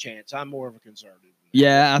take the chance. I'm more of a conservative.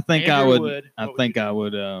 Yeah, I think I Andrew would. would. I What would think you do? I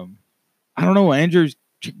would. I don't know. Andrew's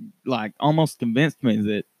like almost convinced me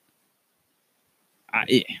that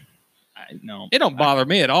I no. It don't bother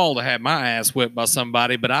me at all to have my ass whipped by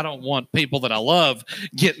somebody, but I don't want people that I love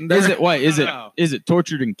getting there. Is it wait? Is No. it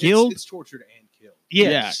tortured and killed? It's tortured and killed.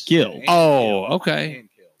 Yes. Yeah, killed. And Oh, killed. okay. And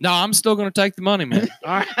killed. No, I'm still going to take the money, man.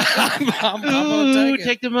 All right. I'm Ooh, going to take it.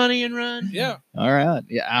 take the money and run. Yeah. All right.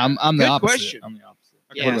 Yeah, I'm the Good opposite. question. I'm the opposite.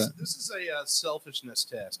 Okay, Yeah. this is a selfishness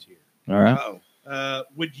test here. All right. Oh.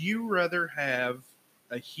 Would you rather have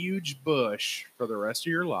a huge bush for the rest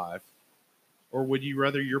of your life, or would you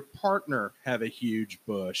rather your partner have a huge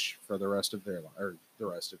bush for the rest of their life, or the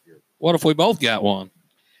rest of your? What if we both got one?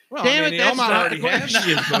 Well, Damn it, that's might not already the have question.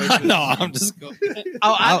 huge bushes. No, I'm just going.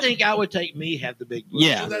 Oh, I think I would take me have the big bush.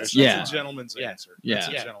 Yeah. So that's Yeah. a gentleman's Yeah. answer. Yeah. That's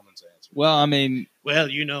a Yeah. gentleman's answer. Well, I mean, Well,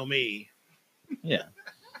 you know me. yeah.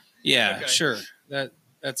 Yeah, Okay. sure.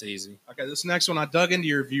 That's easy. Okay, this next one, I dug into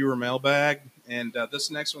your viewer mailbag, and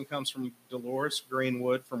this next one comes from Dolores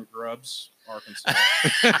Greenwood from Grubbs, Arkansas.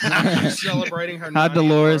 She's celebrating her Hi, 90th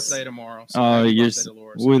Dolores. birthday tomorrow. So Oh, happy you're birthday,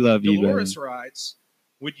 Dolores. we love you, Dolores baby. writes,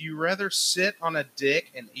 would you rather sit on a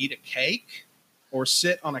dick and eat a cake, or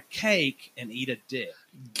sit on a cake and eat a dick?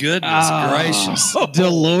 Goodness gracious.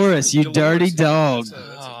 Dolores, you Dolores, dirty dog. that's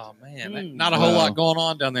a- Oh man, Mm. not a whole Wow. lot going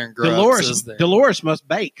on down there in Grubbs, is there? Dolores must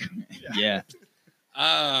bake. Yeah.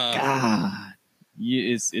 Uh, God.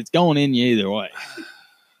 It's going in you either way.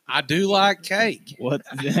 I do like cake. What?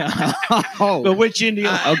 But Oh, which end do you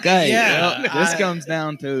like? okay. Yeah, Well, this comes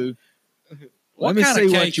down to. What Let me kind see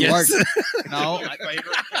of what cake you work. is- No, My favorite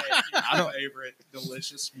cake. I don't- My favorite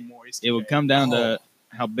delicious moist. it would cake. come down to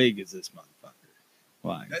how big is this motherfucker?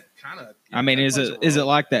 Like, That kind of. I mean, is it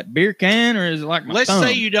like that beer can or is it like my Let's thumb?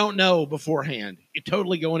 say you don't know beforehand. You're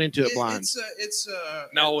totally going into it blind. It's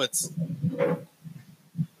No, it's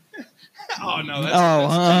Oh no!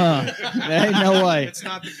 That's There ain't no way. It's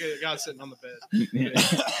not the good guy sitting on the bed.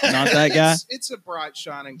 Not that guy. It's a bright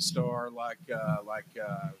shining star, like the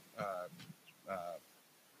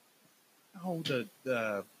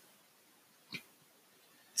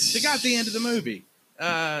guy at the end of the movie.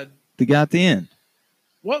 The guy at the end.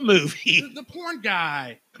 What movie? The porn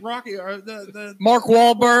guy, Rocky, or the Mark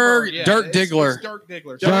Wahlberg, Yeah, Dirk it's Diggler. Dirk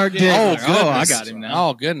Diggler. Dirk Oh, Diggler. Oh, I goodness. got him now.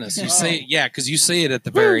 Oh goodness, you see, yeah, because you see it at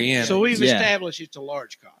the very end. So we've Yeah. established it's a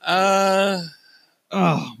large cock.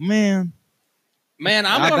 Oh man. Man,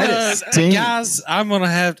 I'm I bet gonna it stinks. guys. I'm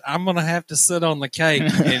gonna have to sit on the cake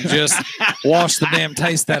and just wash the damn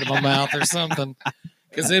taste out of my mouth or something.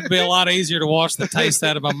 Because it'd be a lot easier to wash the taste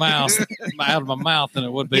out of my mouth than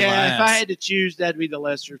it would be my Yeah, ass. if I had to choose, that'd be the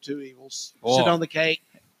lesser of two evils. Oh. Sit on the cake,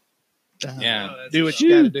 Yeah. do what you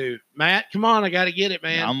got to do. Matt, come on, I got to get it,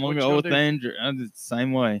 man. I'm What gonna you go with do? Andrew. The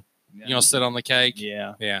same way. You gonna sit on the cake?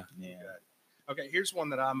 Yeah. Yeah. Yeah. Okay, here's one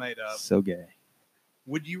that I made up. So gay.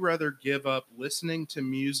 Would you rather give up listening to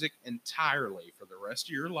music entirely for the rest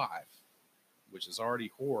of your life, which is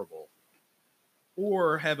already horrible,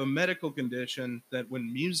 or have a medical condition that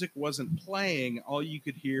when music wasn't playing, all you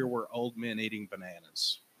could hear were old men eating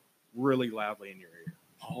bananas really loudly in your ear?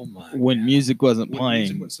 Oh my. When music wasn't When playing,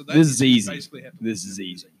 music was- so that this means is you easy. basically have to This listen is to easy.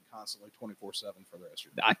 music constantly 24/7 for the rest of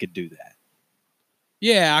your life. I could do that.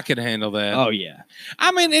 Yeah, I could handle that. Oh yeah.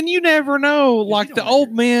 I mean, and you never know. Like you the don't old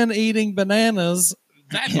like men eating bananas,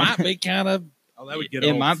 that might be kind of. Oh, that would get It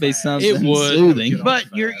old might be fast. something It would. soothing. Get But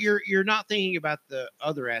old you're fast. you're not thinking about the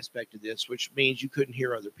other aspect of this, which means you couldn't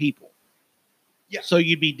hear other people. Yeah. So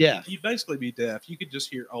you'd be deaf. You'd basically be deaf. You could just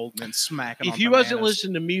hear old men smacking. If on you wasn't bananas.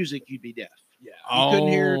 listening to music, you'd be deaf. Yeah. You couldn't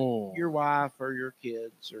hear Oh. your wife or your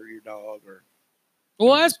kids or your dog or.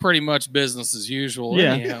 Well, that's pretty much business as usual.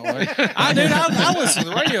 Yeah. Anyhow. I listen to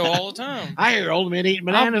the radio all the time. I hear old men eating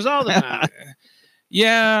bananas all the time.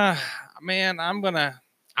 Yeah, man,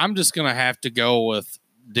 I'm just gonna have to go with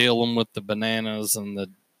dealing with the bananas and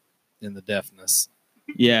the deafness.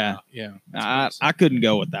 Yeah. Yeah. I couldn't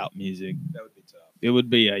go without music. That would be tough. It would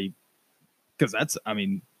be because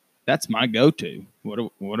that's my go-to. What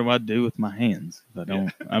do I do with my hands? If I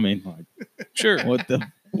don't. I mean, like, Sure. what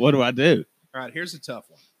do I do? All right, here's a tough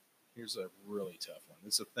one. Here's a really tough one.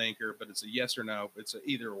 It's a thinker, but it's a yes or no. It's a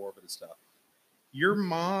either or, but it's tough. Your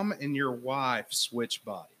mom and your wife switch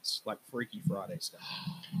bodies, like Freaky Friday style.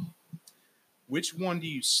 Which one do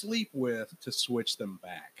you sleep with to switch them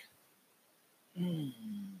back?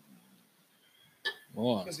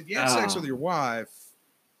 Boy. Because if you have sex with your wife,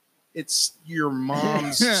 it's your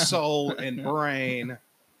mom's soul and brain,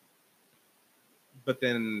 but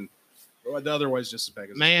then the other way is just as big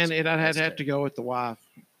as Man, I'd have to go with the wife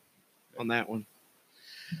on that one.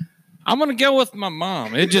 I'm gonna go with my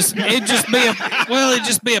mom. It'd just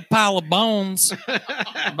be a pile of bones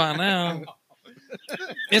by now.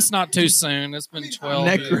 It's not too soon. It's been 12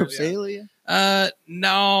 years. Necrophilia?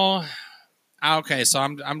 No. Okay, so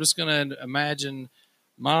I'm just gonna imagine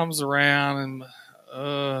mom's around and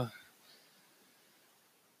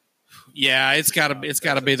yeah, it's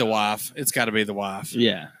gotta be the wife. It's gotta be the wife.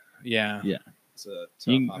 Yeah. Yeah. It's a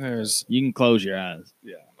You tough There's You can close your eyes.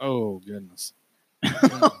 yeah. oh goodness.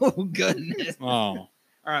 Oh, goodness. Oh. All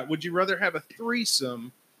right. Would you rather have a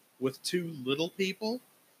threesome with two little people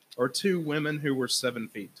or two women who were 7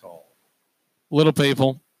 feet tall? Little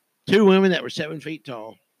people. 2 women that were 7 feet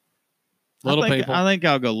tall. Little I think, people. I think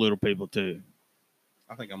I'll go little people, too.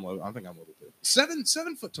 I think I'm little too. 7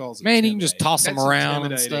 foot tall is Man, you can just intimidating. toss them That's around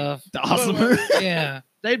and intimidating. stuff. Awesome. Yeah.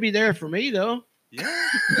 They'd be there for me, though. Yeah.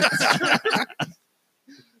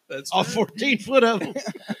 That's All true. 14 foot of them.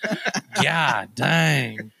 God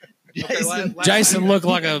dang. Okay, last- Jason looked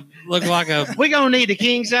like a We gonna need a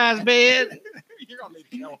king size bed. You're gonna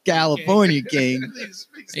need a California King.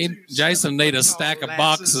 Jason need a stack of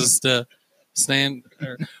boxes to stand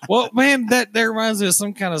there. Well, man, that reminds me of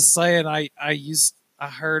some kind of saying I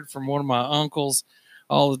heard from one of my uncles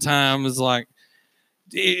all the time. Is like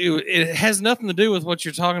it has nothing to do with what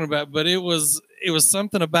you're talking about, but it was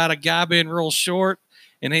something about a guy being real short,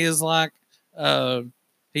 and he is like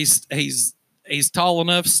he's tall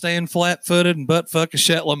enough to stand flat footed and butt fuck a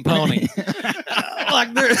Shetland pony.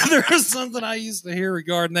 Like there was something I used to hear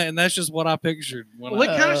regarding that, and that's just what I pictured. When Well,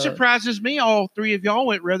 it kind of surprises me. All 3 of y'all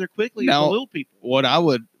went rather quickly No. as the little people.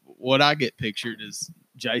 What I get pictured is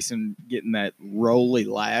Jason getting that rolly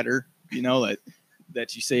ladder,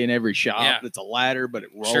 that you see in every shop. Yeah. It's a ladder, but it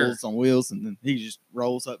rolls Sure. on wheels, and then he just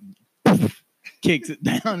rolls up and kicks it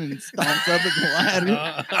down and stomps up at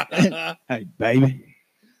the ladder. Hey, baby.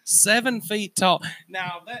 7 feet tall.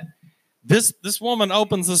 Now that this woman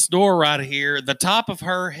opens this door right here, the top of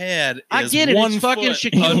her head is I get it. 1 It's fucking foot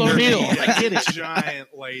Shaquille underneath. O'Neal. I get it. Giant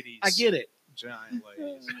ladies. I get it. Giant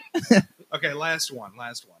ladies. Okay, last one.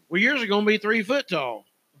 Well, yours are gonna be 3 foot tall.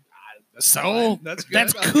 So fine. That's good.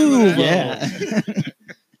 that's I'll give cool. it that.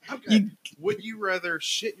 Yeah. Okay. Would you rather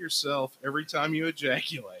shit yourself every time you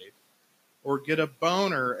ejaculate or get a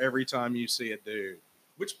boner every time you see a dude?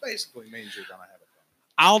 Which basically means you're gonna have a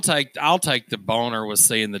boner. I'll take the boner with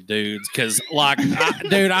seeing the dudes because, like, I'm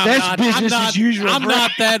business not, as usual, I'm bro.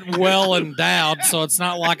 not that well endowed, so it's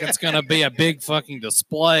not like it's going to be a big fucking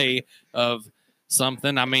display of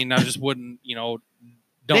something. I mean, I just wouldn't, don't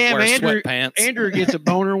Damn, wear Andrew- sweatpants. Andrew gets a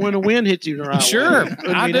boner when the wind hits him the right Sure, way.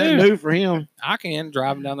 Wouldn't I be that do. new for him. I can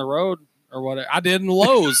driving down the road or whatever. I did in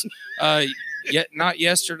Lowe's. Yet not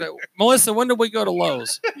yesterday. Melissa, when did we go to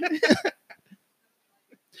Lowe's?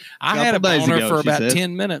 I had a Couple days boner ago, for she about said.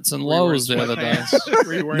 10 minutes in Were you wearing Lowe's the other day. sweatpants?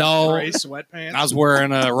 Were you wearing No. gray sweatpants? I was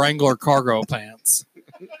wearing a Wrangler cargo pants.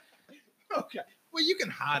 Okay. Well, you can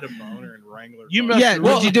hide a boner in Wrangler. You clothes. must- Yeah,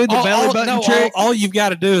 did you do the belly button trick? All you've got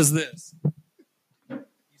to do is this. You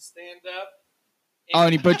stand up. Oh,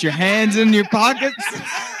 and you put your hands in your pockets?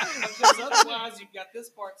 Because otherwise, you've got this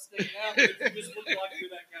part sticking out. You just look like you're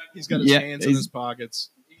that guy. He's got his Yeah, hands in he's- his pockets,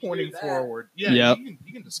 You can pointing do that. forward. Yeah, Yep.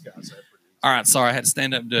 you can discuss that. Pretty easy. All right, sorry, I had to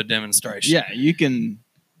stand up and do a demonstration. Yeah, you can.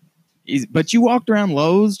 But you walked around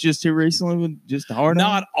Lowe's just here recently with just a hard on?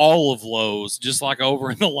 Not all of Lowe's, just like over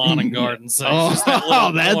in the lawn and garden section. Oh, Just that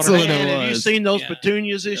little that's corner. what it Man, have you was. seen those Yeah.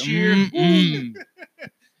 petunias this year? Mm-mm.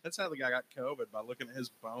 That's how the guy got COVID, by looking at his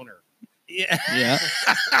boner. Yeah. Yeah.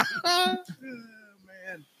 Oh,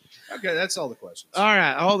 man. Okay, that's all the questions. All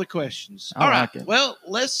right, all the questions. I All right, like it. well,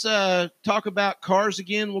 let's talk about cars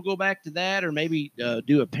again. We'll go back to that, or maybe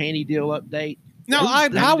do a panty deal update. No, Ooh, I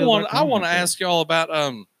panty want deal.com. to ask y'all about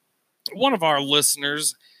one of our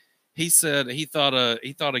listeners. He said he thought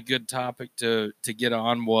a good topic to get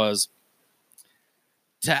on was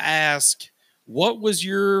to ask what was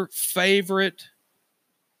your favorite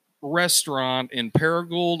restaurant in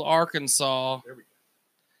Paragould, Arkansas, There we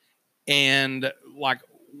go. and like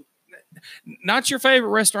not your favorite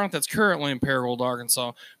restaurant that's currently in Paragould,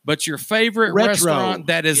 Arkansas, but your favorite Retro. restaurant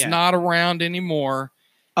that is Yeah. not around anymore.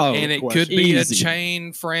 Oh, And of it course. could be Easy. a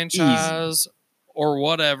chain franchise or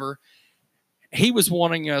whatever. He was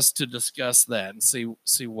wanting us to discuss that and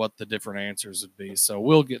see what the different answers would be. So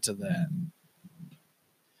we'll get to that.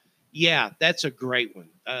 Yeah, that's a great one.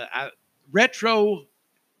 Retro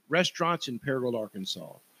restaurants in Paragould,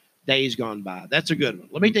 Arkansas. Days gone by. That's a good one.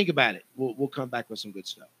 Let me think about it. We'll come back with some good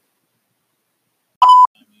stuff.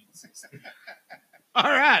 All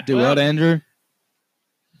right. Do well, what, Andrew?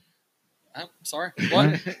 I'm sorry.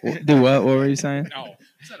 What? Do what? What were you saying? No.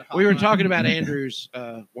 we were talking about Andrew's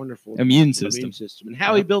wonderful Immune system. and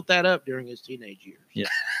how he built that up during his teenage years. Yeah.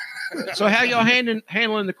 So how y'all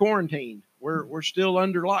handling the quarantine? we're still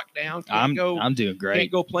under lockdown. I'm doing great.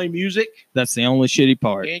 Can't go play music. That's the only shitty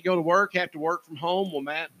part. Can't go to work. Have to work from home. Well,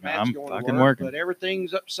 Matt's I'm going fucking to work, working. but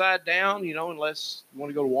everything's upside down. Unless you want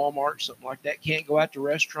to go to Walmart, something like that. Can't go out to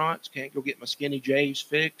restaurants. Can't go get my Skinny J's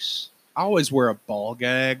fix. I always wear a ball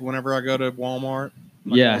gag whenever I go to Walmart.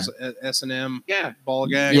 Yeah. S&M Yeah, ball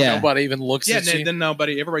gag. Yeah. Nobody even looks Yeah, at you. then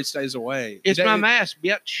everybody stays away. it's my mask,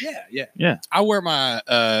 bitch. Yeah. I wear my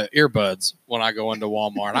earbuds when I go into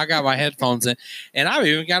Walmart. I got my headphones in, and I've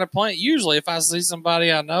even got a plan. Usually, if I see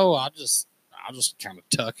somebody I know, I'll just kind of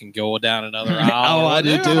tuck and go down another aisle. Oh, I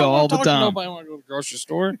do too, all the time. Nobody want to go to the grocery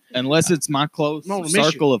store. Unless it's my close I'm on a mission.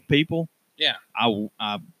 circle of people. Yeah. I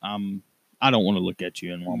don't want to look at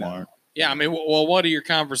you in Walmart. Yeah, I mean, well, what do your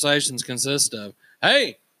conversations consist of?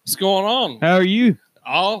 Hey, what's going on? How are you?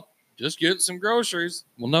 Oh, just getting some groceries.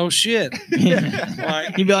 Well, no shit.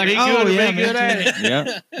 Like, You'd be like, Be oh, good, yeah, be good man.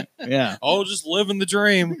 at it. Yeah. oh, just living the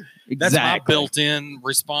dream. That's my Exactly. built-in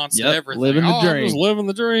response to Yep, everything. living the I'm dream. just living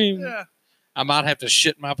the dream. Yeah. I might have to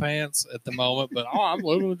shit my pants at the moment, but I'm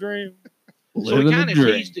living the dream. So Living we the kind of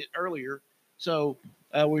dream. teased it earlier. So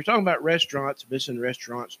we were talking about restaurants, missing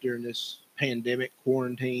restaurants during this pandemic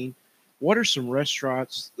quarantine. What are some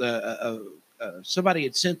restaurants? Somebody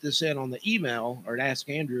had sent this in on the email or to ask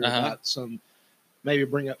Andrew about maybe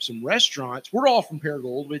bring up some restaurants. We're all from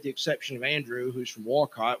Paragould, with the exception of Andrew, who's from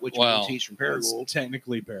Walcott, which means he's from Paragould.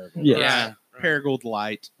 Technically Paragould. Yes. Yeah. Paragould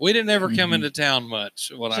Light. We didn't ever come Mhm. into town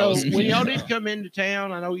much when I So was a when kid. y'all did come into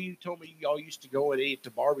town, I know you told me y'all used to go and eat at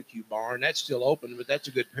the barbecue barn. That's still open, but that's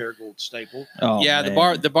a good Paragould staple. Oh, Yeah,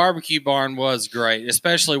 man. the barbecue barn was great,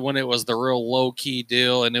 especially when it was the real low key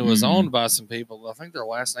deal, and it was Mhm. owned by some people. I think their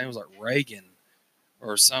last name was like Reagan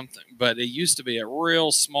or something, but it used to be a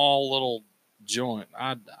real small little joint.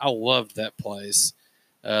 I loved that place.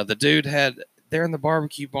 The dude had there in the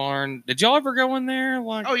barbecue barn. Did y'all ever go in there?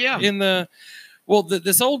 Like, Oh, yeah.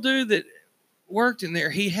 This old dude that worked in there,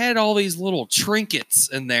 he had all these little trinkets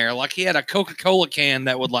in there. Like he had a Coca-Cola can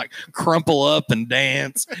that would like crumple up and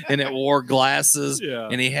dance, and it wore glasses. Yeah.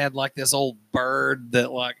 And he had like this old bird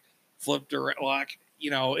that like flipped around. Like,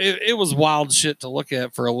 it was wild shit to look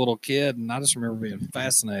at for a little kid. And I just remember being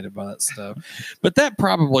fascinated by that stuff. But that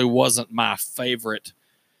probably wasn't my favorite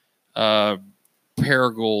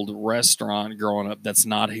Paragould restaurant growing up that's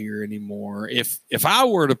not here anymore. If I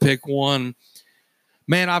were to pick one,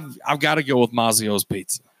 man, I've got to go with Mazzio's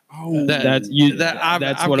Pizza. Oh, That's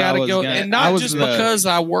I've what I gotta was go, gonna- and I not was just the- because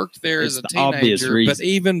I worked there as it's a the obvious teenager, reason. but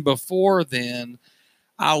even before then,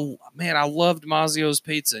 I loved Mazzio's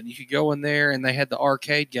Pizza, and you could go in there, and they had the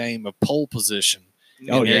arcade game of pole position.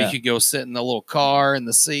 Oh, And yeah. you could go sit in the little car in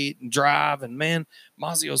the seat and drive, and man,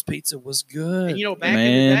 Mazzio's Pizza was good. And back in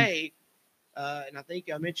Man. the day, and I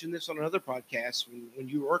think I mentioned this on another podcast when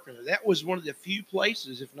you were working there, that was one of the few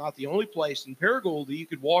places, if not the only place in Paragould that you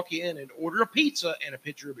could walk in and order a pizza and a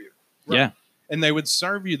pitcher of beer. Yeah. And they would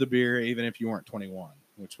serve you the beer even if you weren't 21,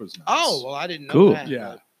 which was nice. Oh, well, I didn't know Cool. that.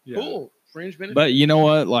 Yeah. but Cool. Fringe benefit. But you know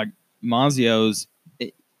what? Like Mazzio's,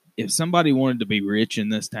 if somebody wanted to be rich in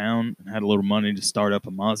this town and had a little money to start up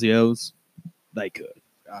a Mazzio's, they could.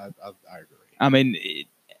 I agree. I mean,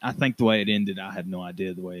 I think the way it ended, I had no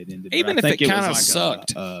idea the way it ended. but Even I if think it was kinda like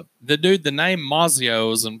sucked. a the name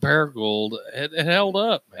Mazzio's and Paragould, it held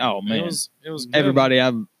up. Man. Oh, man. it was good. everybody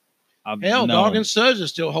I've Hell, known, Dog and Suds is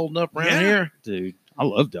still holding up around Yeah. here. dude. I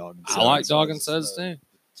love Dog and I like Suds. Dog and Suds too.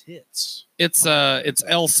 Tits. It's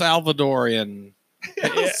El Salvadorian.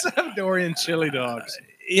 Salvadorian chili dogs.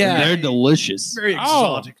 Yeah, They're delicious. Very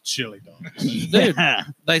exotic chili dogs. dude. Yeah.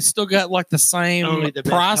 They still got like the same Only the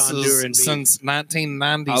best prices Honduran beef. since Oh,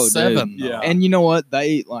 1997. dude. Yeah. And you know what?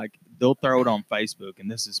 They'll throw it on Facebook, and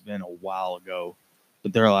this has been a while ago,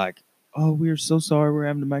 but they're like, "Oh, we're so sorry, we're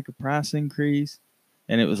having to make a price increase,"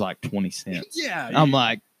 and it was like 20 cents. Yeah. I'm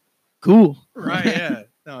like, cool, right. Yeah.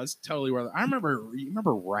 No, it's totally worth it. I remember. You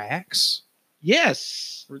remember Racks?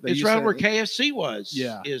 Yes. Where they It's used right to- where KFC was.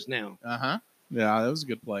 Yeah. Is now. Yeah, that was a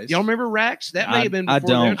good place. Y'all remember Rax? That may I- have been I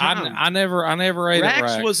before their don't. time. I never ate at Rax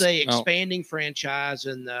Rax. was a No. expanding franchise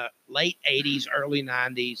in the late 80s, early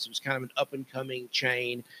 90s. It was kind of an up and coming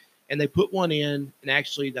chain. And they put one in, and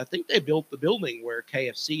actually, I think they built the building where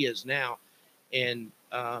KFC is now. And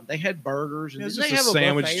they had burgers. And It was didn't just they a have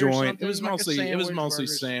sandwich buffet or joint. something? It was Like a mostly sandwich,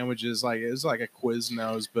 burgers? sandwiches. Like it was like a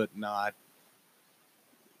Quiznos, but not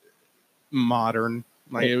modern.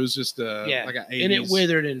 Like it was just Yeah, like an 80s. and it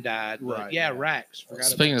withered and died. But Right, yeah, yeah. racks. Forgot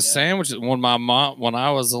Speaking about of that. sandwiches, when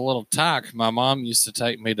I was a little tyke, my mom used to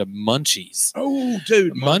take me to Munchies. Oh,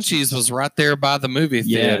 dude, Munchies was right there by the movie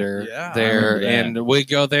Yeah, theater yeah, I there, remember that. and we'd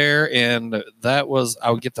go there, and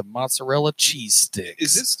I would get the mozzarella cheese sticks.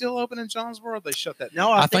 Is it still open in Jonesboro? Or they shut that.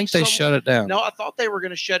 No, I think they shut it down. No, I thought they were going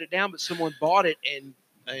to shut it down, but someone bought it and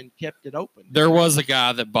kept it open. There was a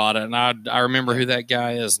guy that bought it, and I remember who that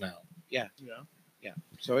guy is now. Yeah. Yeah.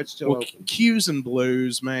 So it's still Well, open. Q's and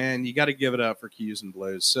Blues, man, you got to give it up for Q's and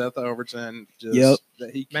Blues. Seth Overton, just Yep.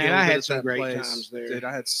 that he Man, killed I it had at some that great place. times there. Dude,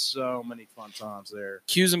 I had so many fun times there.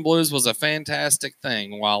 Q's and Blues was a fantastic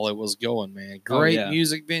thing while it was going, man. Great yeah.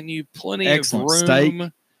 music venue, plenty Excellent of room,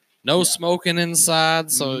 steak. no Yeah. smoking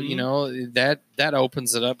inside, so Mhm. you know that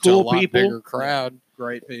opens it up Cool to a lot people. bigger crowd.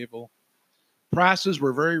 Great people. Prices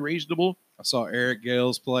were very reasonable. I saw Eric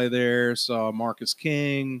Gales play there. Saw Marcus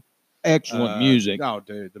King. Excellent music. Oh,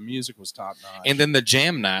 dude, the music was top notch. And then the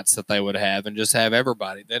jam nights that they would have, and just have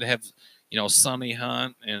everybody. They'd have, Sonny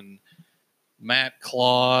Hunt and Matt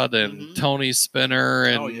Claude and Mhm. Tony Spinner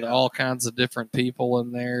and Oh, yeah. all kinds of different people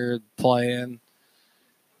in there playing.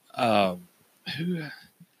 Who?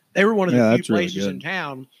 They were one of the Yeah, few that's really places in good.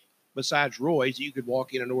 town besides Roy's you could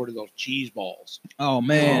walk in and order those cheese balls. Oh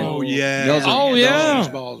man. Oh, yeah. Those are- Oh, Those yeah.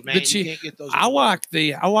 cheese balls, man. The You chee- can't get those. I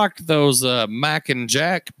like those Mac and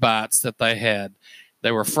Jack bites that they had.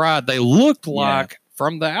 They were fried. They looked like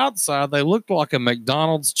from the outside, they looked like a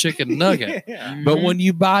McDonald's chicken nugget. Yeah. But when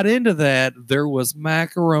you bite into that, there was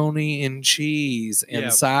macaroni and cheese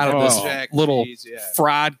inside of this Jack little cheese, yeah.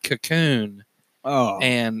 fried cocoon. Oh,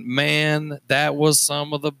 And man, that was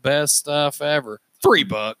some of the best stuff ever.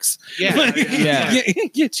 $3. Yeah, yeah.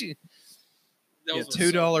 Get you. Yeah, Those were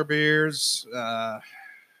 $2 beers.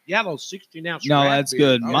 yeah, those 16-ounce. no, craft that's beers.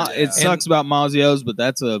 good. Oh, Ma- yeah. It sucks about Mazio's, but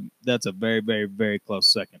that's a very, very, very close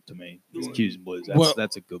second to me. It's Q's and Blues. Well-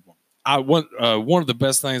 That's a good one. One of the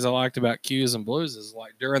best things I liked about Q's and Blues is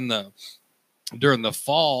like during the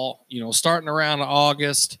fall, starting around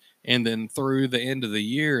August and then through the end of the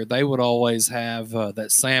year, they would always have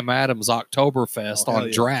that Sam Adams Oktoberfest Oh, hell on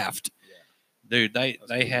yeah. draft. Dude, they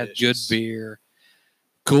That's had good delicious. beer,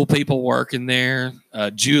 cool people working there.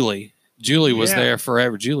 Julie was Yeah. there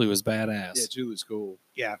forever. Julie was badass. Yeah, Julie's cool.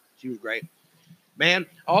 Yeah, she was great. Man,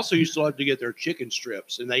 also used to love to get their chicken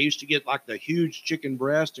strips, and they used to get like the huge chicken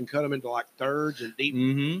breast and cut them into like thirds and deep,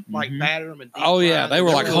 Mm-hmm. like batter them and deep Oh, yeah, fry they them.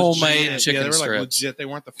 were like homemade legit. chicken Yeah, they were like strips. legit. They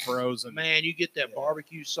weren't the frozen. Man, you get that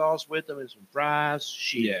barbecue sauce with them and some fries.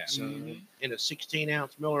 Shit, Yeah. son. In a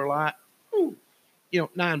 16-ounce Miller Lite. Ooh,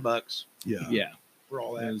 $9 Yeah. Yeah, for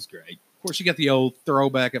all that that. was great. Of course, you got the old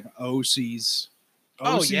throwback of OC's.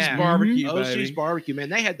 Oh, OC's yeah. barbecue, OC's baby. barbecue, man.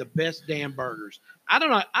 They had the best damn burgers. I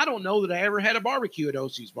don't know that I ever had a barbecue at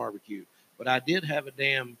OC's barbecue, but I did have a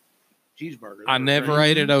damn cheeseburger. I never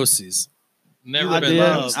ate at Osie's. Never I been did. there.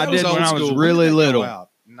 That I was did when old I was school. really When did that go little. out?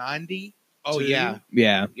 90? Oh yeah,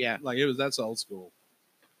 Yeah, yeah. Like that's old school.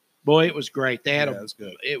 Boy, it was great. They had Yeah, it was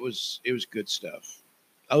good. It was good stuff.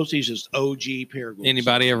 OC's is OG Paragon.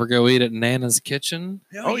 Anybody ever go eat at Nana's Kitchen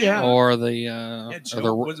Oh, yeah. or the Yeah, or Joe,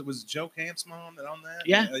 the was Joe Camp's mom that on that?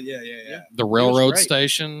 Yeah. Yeah. the railroad great.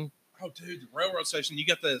 station? Oh, dude, the railroad station. You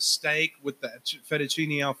got the steak with the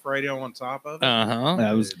fettuccine Alfredo on top of it. Uh-huh.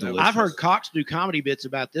 that was Dude, delicious. I've heard Cox do comedy bits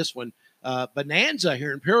about this one. Bonanza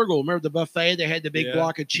here in Paragon. Remember the buffet? They had the big Yeah.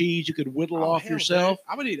 block of cheese you could whittle Oh, off hell, yourself. dude.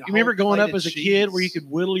 I would eat a You remember whole going plate up of as a cheese. kid where you could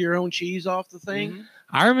whittle your own cheese off the thing? Mhm.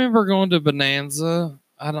 I remember going to Bonanza.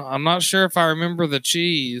 I'm not sure if I remember the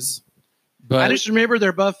cheese, I but just remember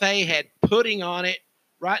their buffet had pudding on it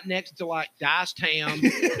right next to like diced ham.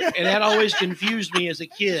 And that always confused me as a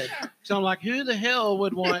kid. So I'm like, who the hell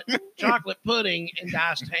would want chocolate pudding and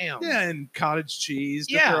diced ham? Yeah, and cottage cheese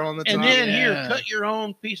to Yeah. throw on the top. And then Yeah. here, cut your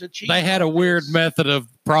own piece of cheese. they had a off weird this. method of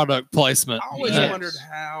product placement. I always Yes. wondered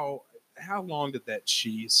how long did that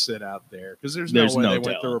cheese sit out there? Because there's There's no way no they went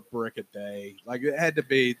telling. through a brick a day. Like there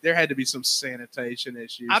had to be some sanitation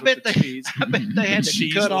issues. I with bet the they- cheese. I bet they had to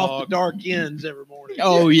Cheese cut off log. the dark ends every morning.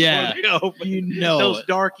 Oh, yeah. Before they open. You know those it.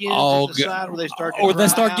 dark ends Oh, at the God. side where they start to Or they dry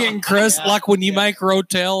start out. getting crust, Yeah. like when you Yeah. make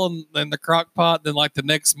rotel and the crock pot. Then, like the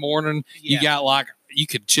next morning, you Yeah. got like you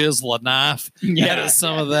could chisel a knife Yeah. out of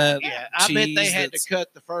some of that. Yeah, I bet they cheese had to that's-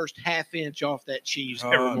 cut the first half inch off that cheese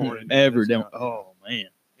Oh, every dude. morning. Every day. Oh man.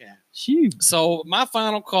 Yeah. Shoot. So my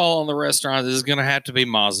final call on the restaurant is going to have to be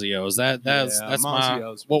Mazio's. That's Yeah, my.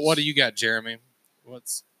 Mazio's What was- do you got, Jeremy?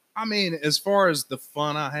 What's I mean, as far as the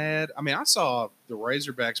fun I had, I mean, I saw the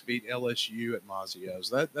Razorbacks beat LSU at Mazio's.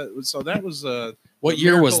 That was what the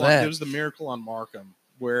year was miracle on- that? It was the Miracle on Markham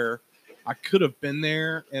where I could have been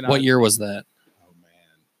there. And What year was that? Oh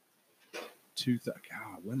man,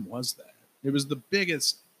 God, when was that? It was the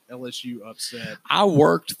biggest LSU upset. I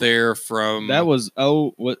worked there from. That was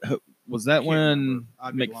what was that Can't when remember.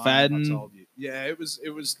 I'd be lying if I McFadden? told you. Yeah, it was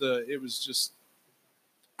just.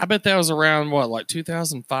 I bet that was around what, like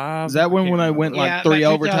 2005. Is that when they went like 3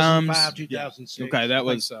 overtimes? 2005, 2006. Okay, that I think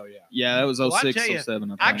was so. Yeah. yeah, that was Well, I 06, tell you,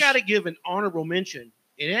 07. I got to give an honorable mention.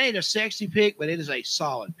 It ain't a sexy pick, but it is a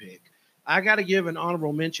solid pick. I got to give an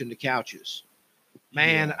honorable mention to Couches.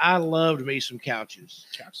 Man, Yeah. I loved me some Couches.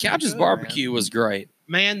 Couch's barbecue was great.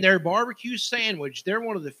 Man, their barbecue sandwich, they're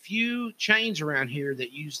one of the few chains around here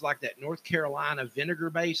that use like that North Carolina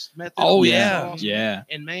vinegar-based method. Oh, on yeah. sauce. Yeah.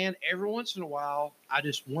 And man, every once in a while, I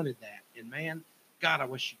just wanted that. And man, God, I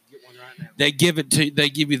wish you could get one right now. They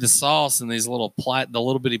give you the sauce in these little the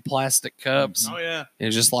little bitty plastic cups. Oh yeah.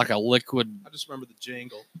 It's just like a liquid I just remember the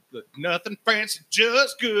jingle. The nothing fancy,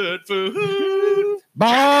 just good food.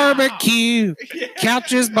 barbecue. Yeah.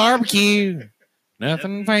 Couch's barbecue.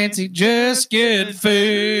 Nothing fancy, just good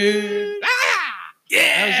food.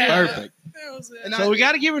 Yeah, Perfect. And So we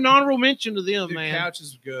got to give an honorable mention to them, Dude, man.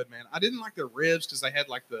 Couches were good, man. I didn't like their ribs because they had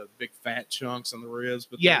like the big fat chunks on the ribs,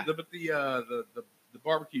 but Yeah. the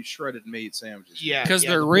barbecue shredded meat sandwiches. Yeah, Because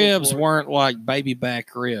yeah, their the pulled ribs pork. weren't like baby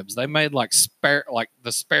back ribs. They made like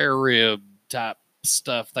the spare rib type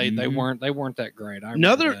stuff. They Mhm. weren't that great. I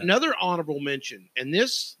remember that. Another honorable mention, and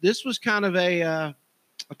this was kind of a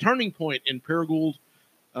turning point in Paragould,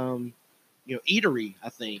 eatery. I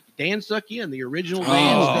think Dan's Duck Inn, the original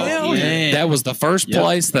Dan's Duck hell Inn. yeah. That was the first Yep.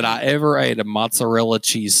 place that I ever ate a mozzarella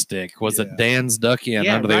cheese stick. Was Yeah. at Dan's Duck Inn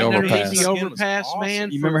Yeah, under the right underneath overpass. the Duck Inn was overpass, awesome.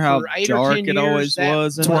 man. You for- remember how for 8 or dark 10 it always years,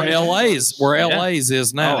 was? It's where Yeah. LA's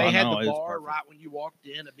is now. They I had know, the it's bar perfect. right when you walked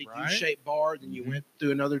in, a big Right? U-shaped bar. Then you went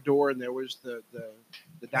through another door, and there was the Man,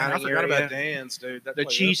 dining I forgot area. about Dan's, dude. The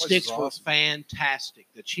cheese sticks were awesome. fantastic.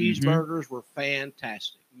 The cheeseburgers were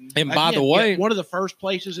fantastic. And by Again, the way, one of the first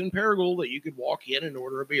places in Paragould that you could walk in and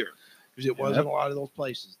order a beer because it wasn't a lot of those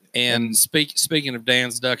places. There. and speaking of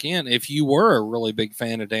Dan's Duck Inn, if you were a really big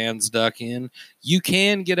fan of Dan's Duck Inn, you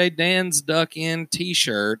can get a Dan's Duck Inn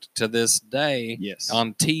T-shirt to this day Yes.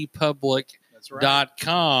 on tpublic.com. That's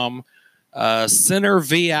right. Center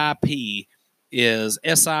VIP is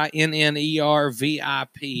SINNER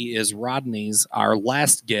VIP is Rodney's, our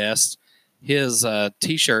last guest. His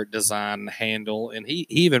T-shirt design handle, and he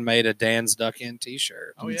even made a Dan's Duck Inn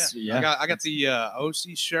T-shirt. Oh yeah. Yeah. I got the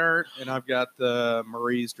OC shirt and I've got the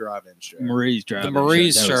Marie's drive-in shirt. Marie's driving. The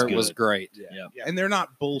Marie's that shirt good. was great. Yeah. Yeah. And they're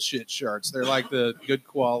not bullshit shirts. They're like the good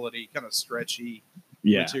quality, kind of stretchy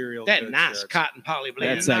Yeah. material. That good nice shirts. cotton polyblend.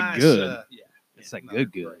 That's that nice, good. Yeah. It's like No,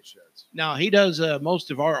 good. great shirts. No, he does most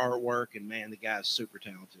of our artwork, and man, the guy's super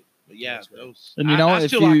talented. But yeah, That's great. those. And you know, I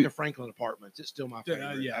if still like you- the Franklin Apartments. It's still my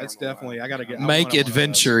favorite. Yeah, I it's don't know why. definitely. I gotta get. Make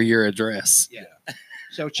adventure your address. Yeah.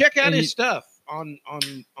 So check out And his you- stuff on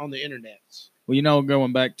the internet. Well,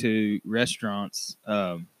 going back to restaurants,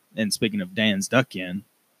 and speaking of Dan's Duck Inn,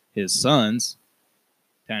 his sons,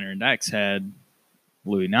 Tanner and Dax, had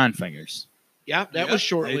Louis Nine Fingers. Yeah, that Yeah, was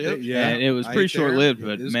short lived. Yeah, And it was I pretty ate there. short lived,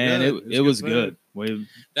 but It was man, good. it was good good. food.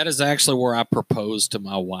 That is actually where I proposed to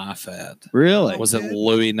my wife at. Really? Was at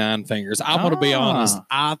Louis Nine Fingers. I'm going to be honest.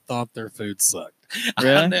 Ah. I thought their food sucked.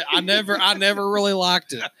 Really? I never really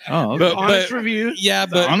liked it. Oh, okay. But- Honest review. Yeah,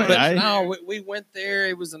 but, Honest, but I- no, we went there.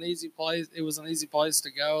 It was an easy place. It was an easy place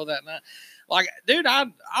to go that night. Like, dude, I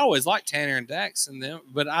always liked Tanner and Dax and them,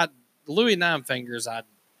 but Louis Nine Fingers, I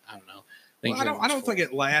don't know. Well, I don't think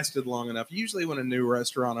it lasted long enough. Usually, when a new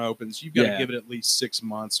restaurant opens, you've got to Yeah. give it at least 6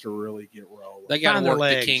 months to really get rolling. They got to Find their work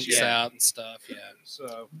legs, the kinks yeah. out and stuff. Yeah,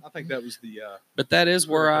 So I think that was the. but that is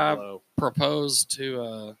where I blow. proposed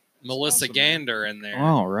to Melissa awesome, man. Gander in there.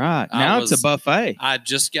 All right. I Now it's was- a buffet. I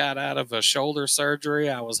just got out of a shoulder surgery.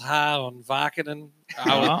 I was high on Vicodin.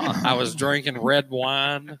 I was drinking red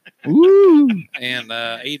wine Ooh. and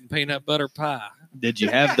eating peanut butter pie. Did you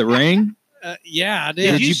have the ring? Yeah, I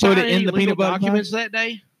Did did. you you put sign it in any the peanut legal butter pie? documents that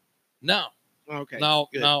day? No, Okay. no,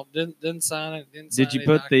 good. no. Didn't sign it. Didn't sign Did you any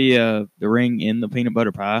put document. the ring in the peanut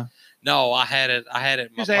butter pie? No, I had it. In my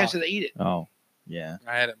Just asked her pocket. to eat it. Oh, yeah.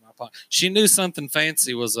 I had it in my pocket. She knew something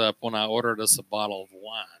fancy was up when I ordered us a bottle of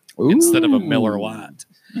wine instead of a Miller Ooh. Lite.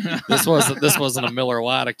 This wasn't a Miller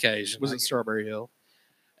Lite occasion. Was it Strawberry Hill?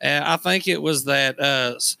 I think it was that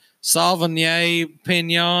Sauvignon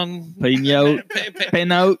Pignon. Pinot.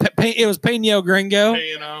 Pinot. It was Pino Gringo.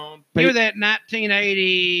 Paying on. You're that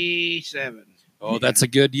 1987. Oh, that's a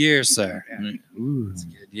good year, sir. Ooh.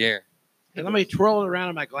 Good year. And let me twirl it around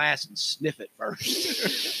in my glass and sniff it first.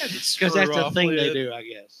 Because that's the thing they do, I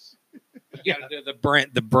guess. You got to do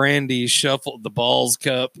the brandy shuffle, the balls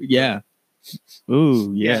cup. Yeah.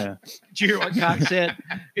 Ooh, yeah. Did you hear what Cox said?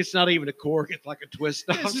 It's not even a cork; it's like a twist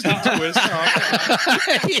off. It's just a twist off.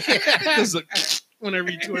 It's a-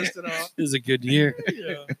 whenever you twist it off. It was a good year.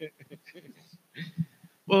 Yeah.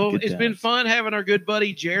 Well, Good it's been times. fun having our good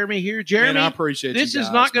buddy Jeremy here. Jeremy, Man, I appreciate this you is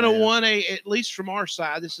guys, not going man. to at least from our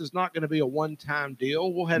side, this is not going to be a one-time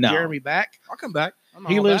deal. We'll have No. Jeremy back. I'll come back. I'm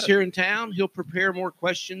He all lives about it. here in town. He'll prepare more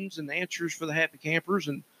questions and answers for the happy campers,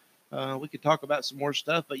 and we could talk about some more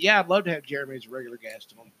stuff. But yeah, I'd love to have Jeremy as a regular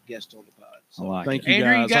guest on the pod. I So, like Thank it. you,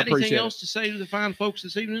 Andrew, guys. you got I anything appreciate else to say to the fine folks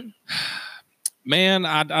this evening? Man,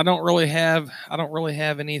 I don't really have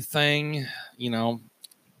anything,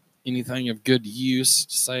 anything of good use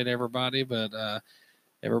to say to everybody, but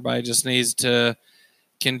everybody just needs to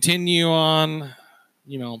continue on,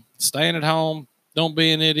 staying at home. Don't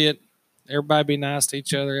be an idiot. Everybody be nice to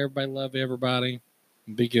each other. Everybody love everybody.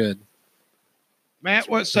 And be good. Matt,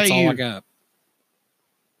 what say That's all you? I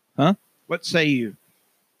got. What say you?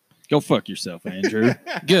 Go fuck yourself, Andrew.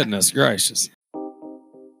 Goodness gracious.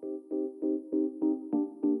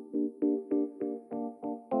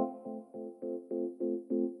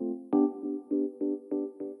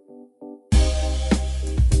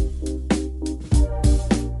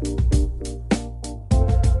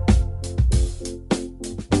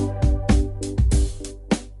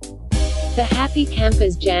 The Happy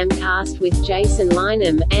Campers JamCast with Jason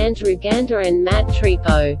Lynham, Andrew Gander and Matt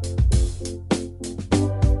Tripo.